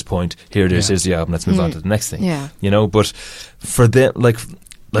could do at this point. Here it is. Here's the album. Let's move on to the next thing. Yeah. But for them,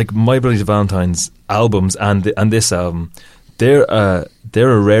 like My Bloody Valentine's albums and this album, they're a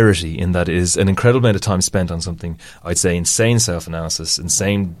rarity in that it is an incredible amount of time spent on something, I'd say insane self-analysis,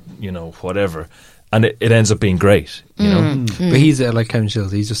 insane, whatever. And it ends up being great, But he's like Kevin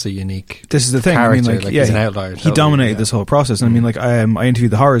Shields. He's just a unique. This is the thing. Character, he's an outlier. He dominated this whole process. And I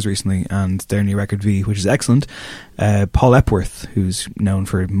interviewed the Horrors recently, and their new record V, which is excellent. Paul Epworth, who's known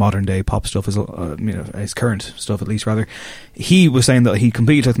for modern day pop stuff, his current stuff at least, rather, he was saying that he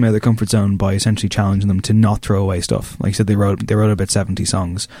completely took them out of their comfort zone by essentially challenging them to not throw away stuff. Like he said, they wrote about 70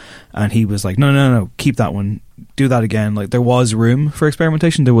 songs, and he was like, no, keep that one. Do that again. Like there was room for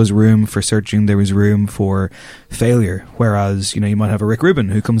experimentation, there was room for searching, there was room for failure. Whereas you might have a Rick Rubin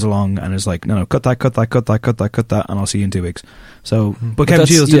who comes along and is like, no, cut that, and I'll see you in 2 weeks. So, but Kevin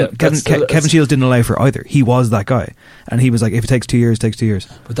Shields didn't allow for either. He was that guy, and he was like, if it takes 2 years, it takes 2 years.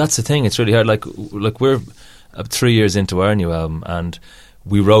 But that's the thing. It's really hard. Like we're 3 years into our new album, and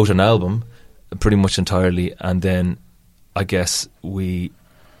we wrote an album pretty much entirely, and then I guess we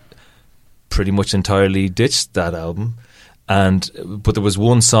pretty much entirely ditched that album, but there was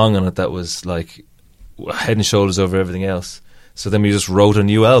one song on it that was like head and shoulders over everything else. So then we just wrote a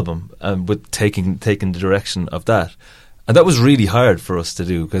new album, with taking the direction of that, and that was really hard for us to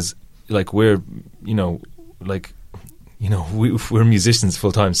do because like we're we're musicians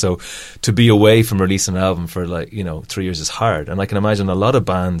full time, so to be away from releasing an album for 3 years is hard. And I can imagine a lot of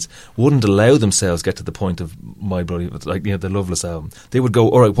bands wouldn't allow themselves get to the point of My Bloody, the Loveless album. They would go,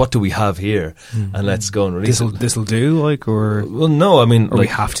 all right, what do we have here, and let's go and release it. This'll do, well, no, I mean, or we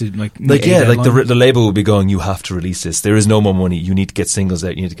have to the label would be going, you have to release this. There is no more money. You need to get singles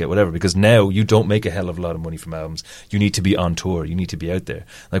out. You need to get whatever, because now you don't make a hell of a lot of money from albums. You need to be on tour. You need to be out there.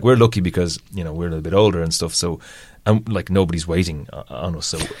 Like we're lucky because we're a little bit older and stuff, so. And nobody's waiting on us,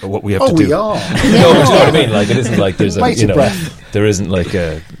 so what we have to do. We are. No, but you know what I mean. Like it isn't like there's there isn't like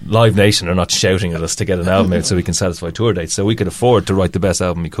a Live Nation are not shouting at us to get an album out so we can satisfy tour dates. So we could afford to write the best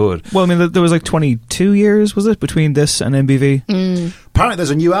album we could. Well, I mean, there was 22 years, was it, between this and MBV? Apparently, there's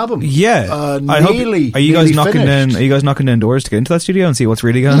a new album. Yeah, are you guys knocking down? Are you guys knocking down doors to get into that studio and see what's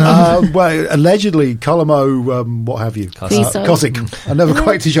really going on? Well, allegedly, Colimo, what have you? Kosick. I never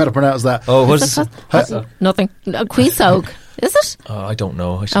quite teach you how to pronounce that. Oh, what's nothing? Quizog. Is it? I don't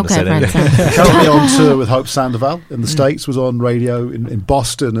know. I shouldn't have said anything. Currently on tour with Hope Sandoval in the States, was on radio in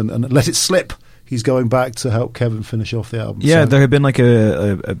Boston and let it slip. He's going back to help Kevin finish off the album. Yeah, there had been like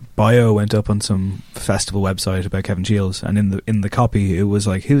a bio went up on some festival website about Kevin Shields, and in the copy it was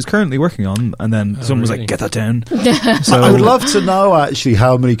like he was currently working on, and then someone was like, get that down. So I would love to know actually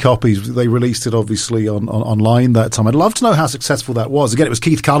how many copies they released it obviously online that time. I'd love to know how successful that was. Again, it was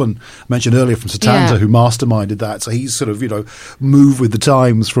Keith Cullen mentioned earlier from Satanta who masterminded that. So he's sort of moved with the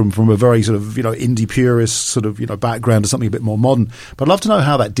times from a very sort of indie purist sort of background to something a bit more modern. But I'd love to know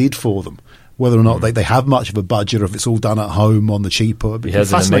how that did for them. Whether or not they have much of a budget, or if it's all done at home on the cheap. He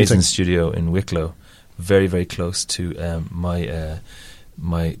has an amazing studio in Wicklow, very, very close to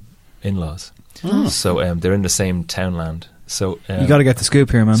my in-laws. So they're in the same townland. So you got to get the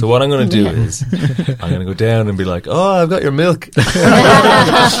scoop here, man. So what I'm going to do is I'm going to go down and be like, "Oh, I've got your milk." You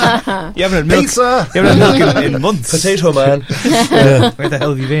haven't had milk. Pizza. You haven't had milk in months. Potato man. Where the hell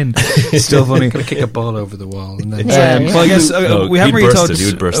have you been? It's still funny. Going to kick a ball over the wall. And then Well, I guess we haven't really talked. You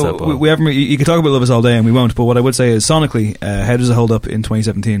would burst that ball. We haven't. You could talk about Love Us All Day, and we won't. But what I would say is, sonically, how does it hold up in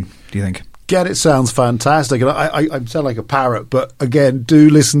 2017? Do you think? Get It sounds fantastic, and I sound like a parrot, but again, do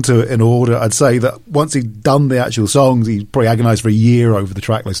listen to it in order. I'd say that once he'd done the actual songs, he probably agonised for a year over the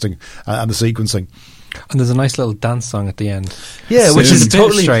track listing and the sequencing. And there's a nice little dance song at the end. Yeah, Soon. which is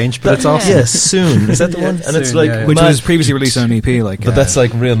totally strange, but it's awesome. Yeah, Soon. Is that the one? And it's like which was previously released on an EP. Like, but that's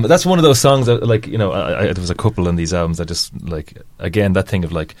like real. That's one of those songs that, like, you know, there was a couple in these albums that just like, again, that thing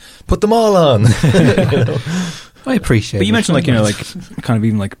of like, put them all on. You know? I appreciate it. But you mentioned, like, you know, like kind of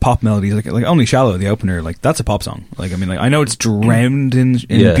even like pop melodies, like Only Shallow, the opener, like that's a pop song. Like, I mean, like, I know it's drowned in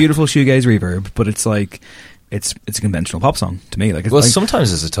beautiful shoegaze reverb, but it's like it's a conventional pop song to me. Like, it's, well, like,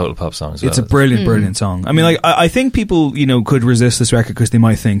 sometimes it's a total pop song as well. It's a brilliant song. I mean, like, I think people, you know, could resist this record because they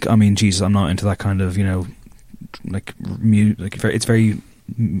might think, I mean, Jesus, I'm not into that kind of, you know, like it's very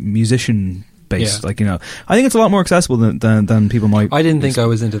musician based. Like, you know, I think it's a lot more accessible than people might. I didn't think I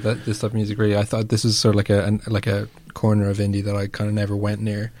was into this type of music really. I thought this was sort of like a corner of indie that I kind of never went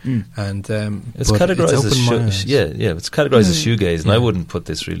near. And it's categorized as it's categorized as shoegaze, and I wouldn't put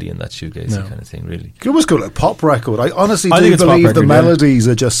this really in that shoegaze kind of thing. Really, you could almost call it a pop record. I honestly do believe the melodies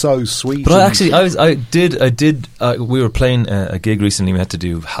are just so sweet. But I did. We were playing a gig recently. We had to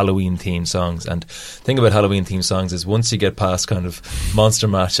do Halloween themed songs, and the thing about Halloween themed songs is once you get past kind of Monster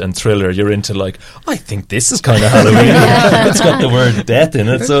Mash and Thriller, you're into like, I think this is kind of Halloween. It's got the word death in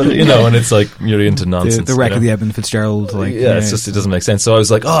it, so you know, and it's like you're into nonsense. The wreck of the Eben Fitzgerald. Like, it's just, it doesn't make sense. So I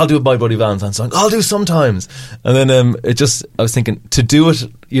was like, I'll do My Bloody Valentine song. I'll do Sometimes. And then I was thinking, to do it,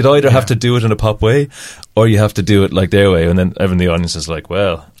 you'd either have to do it in a pop way, or you have to do it like their way. And then everyone in the audience is like,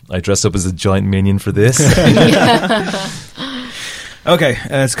 well, I dressed up as a giant minion for this. Okay,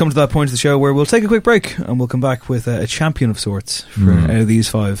 it's come to that point of the show where we'll take a quick break and we'll come back with a champion of sorts for out of these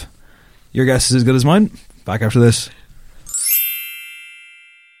five. Your guess is as good as mine. Back after this.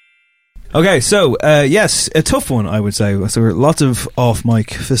 Okay, so, yes, a tough one, I would say. So lots of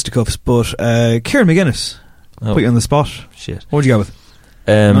off-mic fisticuffs, but Kieran McGuinness, put you on the spot. Shit. What would you go with?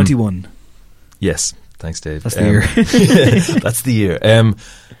 91. Yes, thanks, Dave. That's the year. That's the year.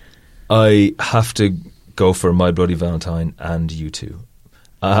 I have to go for My Bloody Valentine and U2.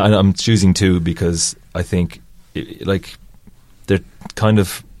 And I'm choosing two because I think, they're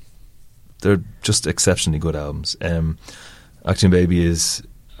just exceptionally good albums. Acting Baby is...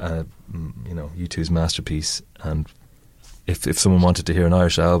 U2's masterpiece, and if someone wanted to hear an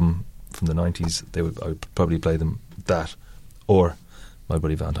Irish album from the 90s, I would probably play them that or My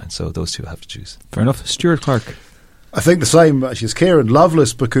Bloody Valentine. So those two I have to choose. Fair enough. Stuart Clark. I think the same actually as Kieran.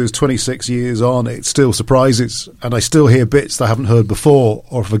 Loveless, because 26 years on, it still surprises, and I still hear bits that I haven't heard before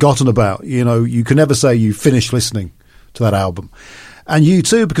or forgotten about. You know, you can never say you finished listening to that album. And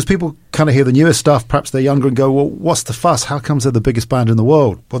U2, because people kind of hear the newer stuff, perhaps they're younger and go, well, what's the fuss? How comes they're the biggest band in the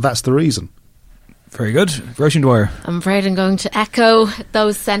world? Well, that's the reason. Very good. Roisin Dwyer. I'm afraid I'm going to echo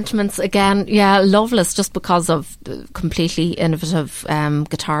those sentiments again. Yeah, Loveless, just because of the completely innovative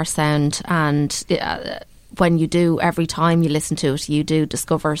guitar sound, and when you do, every time you listen to it, you do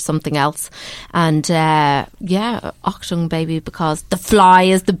discover something else. And Achtung Baby, because The Fly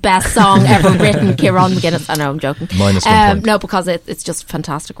is the best song ever written. Kieran McGuinness. I know, I'm joking. Minus 1 point. No, because it's just a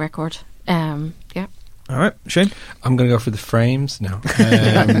fantastic record. All right, Shane? I'm going to go for The Frames. No.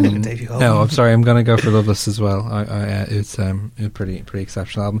 No, I'm sorry. I'm going to go for Loveless as well. It's a pretty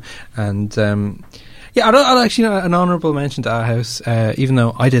exceptional album. And I'll actually an honourable mention to Our House, even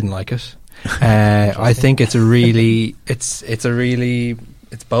though I didn't like it. I think it's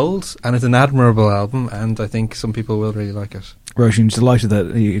bold and it's an admirable album, and I think some people will really like it. Roisin's delighted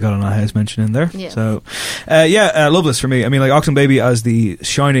that you got an House mention in there. Yeah. So, Loveless for me. I mean, like Achtung Baby as the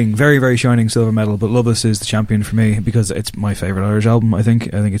shining, very, very shining silver medal, but Loveless is the champion for me because it's my favourite Irish album, I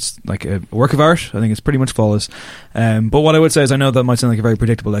think. I think it's like a work of art. I think it's pretty much flawless. But what I would say is, I know that might sound like a very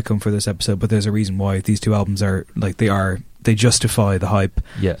predictable outcome for this episode, but there's a reason why these two albums are, like, they justify the hype.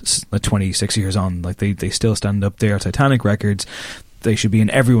 Yeah. 26 years on. Like, they still stand up. They are Titanic records. They should be in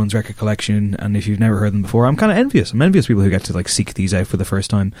everyone's record collection, and if you've never heard them before, I'm kind of envious. I'm envious people who get to like seek these out for the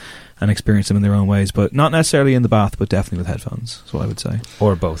first time and experience them in their own ways, but not necessarily in the bath, but definitely with headphones. That's what I would say.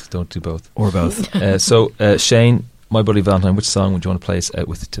 Or both. Don't do both. Or both. So Shane, My Bloody Valentine, which song would you want to play us out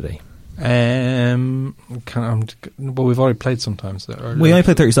with today? Well, we've already played sometimes. We only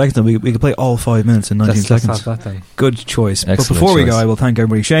played 30 seconds, and we could play all 5 minutes in 19 seconds. Let's have that then. Good choice. Excellent but before we choice. go, I will thank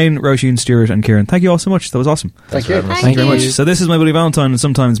everybody: Shane, Roisin, Stuart, and Kieran. Thank you all so much. That was awesome. Thank you. Thank you very much. So this is My Bloody Valentine, and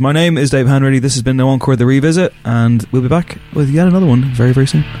sometimes my name is Dave Hanratty. This has been No Encore The Revisit, and we'll be back with yet another one very, very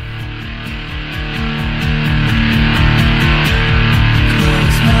soon.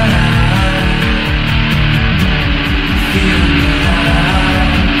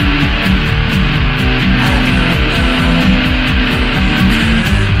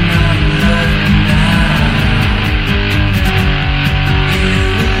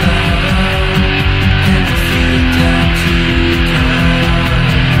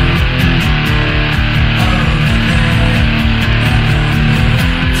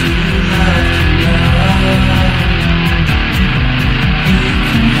 To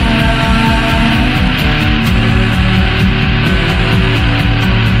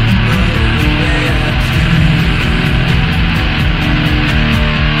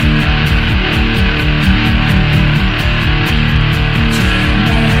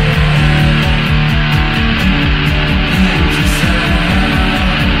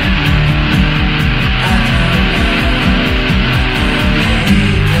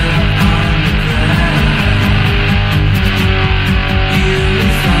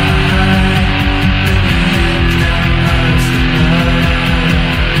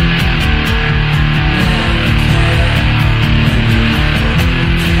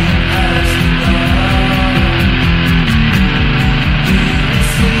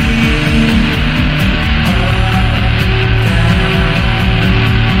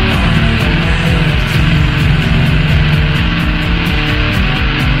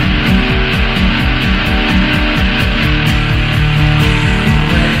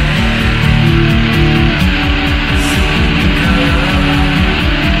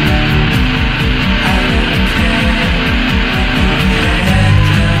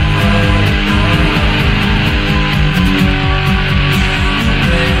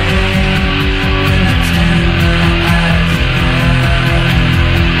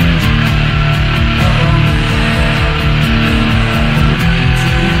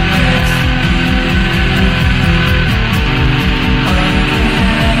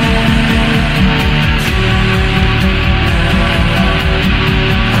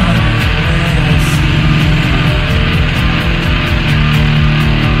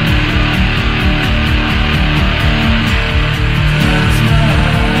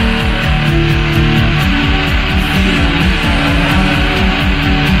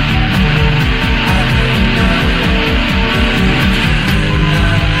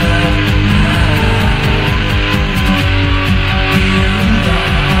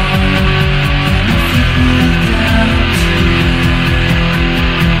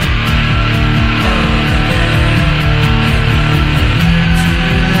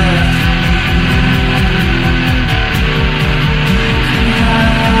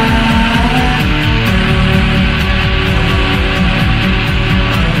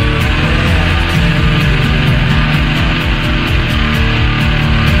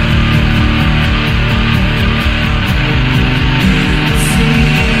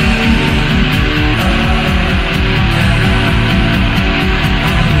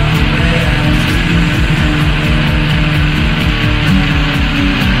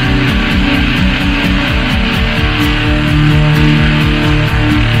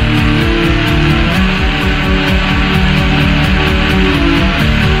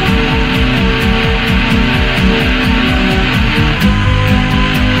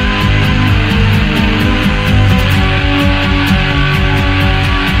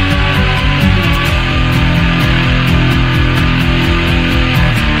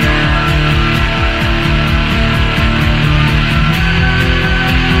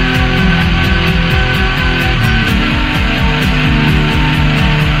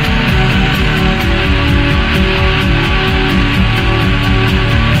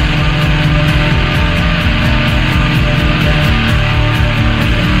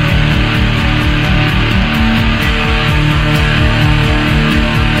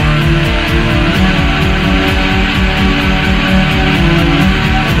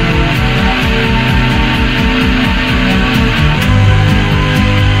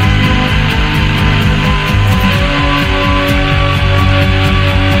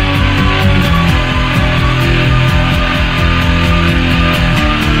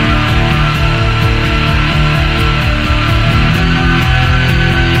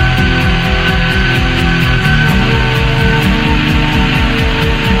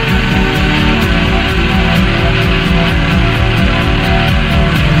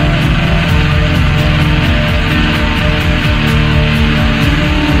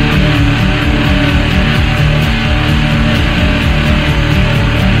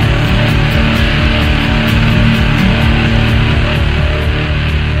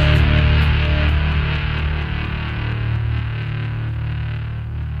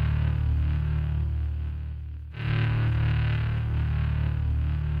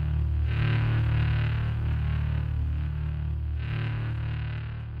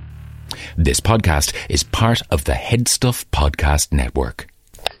This podcast is part of the Headstuff Podcast Network.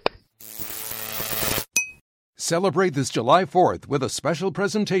 Celebrate this July 4th with a special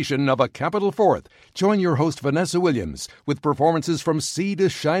presentation of A Capital Fourth. Join your host Vanessa Williams with performances from Sea to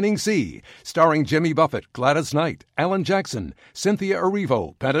Shining Sea, starring Jimmy Buffett, Gladys Knight, Alan Jackson, Cynthia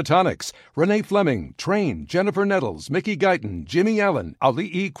Erivo, Pentatonics, Renee Fleming, Train, Jennifer Nettles, Mickey Guyton, Jimmy Allen, Ali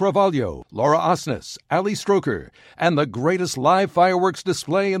E. Carvalho, Laura Osnes, Ali Stroker, and the greatest live fireworks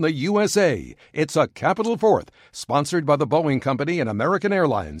display in the USA. It's A Capital Fourth, sponsored by the Boeing Company and American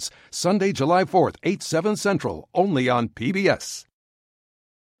Airlines. Sunday, July 4th, 8/7 Central. Only on PBS.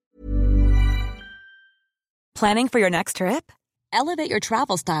 Planning for your next trip? Elevate your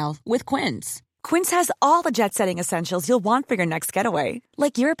travel style with Quince. Quince has all the jet-setting essentials you'll want for your next getaway,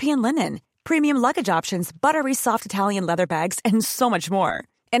 like European linen, premium luggage options, buttery soft Italian leather bags, and so much more.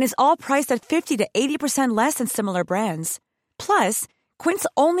 And is all priced at 50 to 80% less than similar brands. Plus, Quince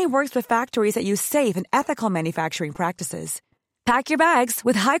only works with factories that use safe and ethical manufacturing practices. Pack your bags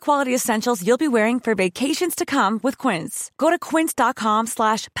with high-quality essentials you'll be wearing for vacations to come with Quince. Go to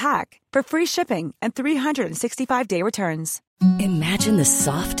quince.com/pack for free shipping and 365-day returns. Imagine the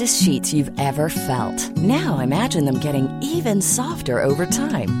softest sheets you've ever felt. Now imagine them getting even softer over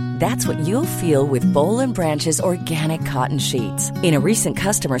time. That's what you'll feel with Boll & Branch's organic cotton sheets. In a recent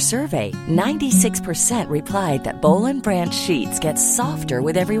customer survey, 96% replied that Boll & Branch sheets get softer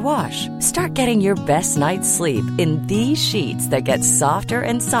with every wash. Start getting your best night's sleep in these sheets that get softer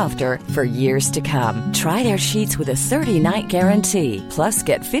and softer for years to come. Try their sheets with a 30-night guarantee. Plus,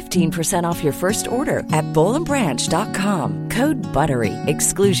 get 15% off your first order at bollandbranch.com. Code BUTTERY.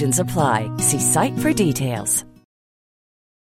 Exclusions apply. See site for details.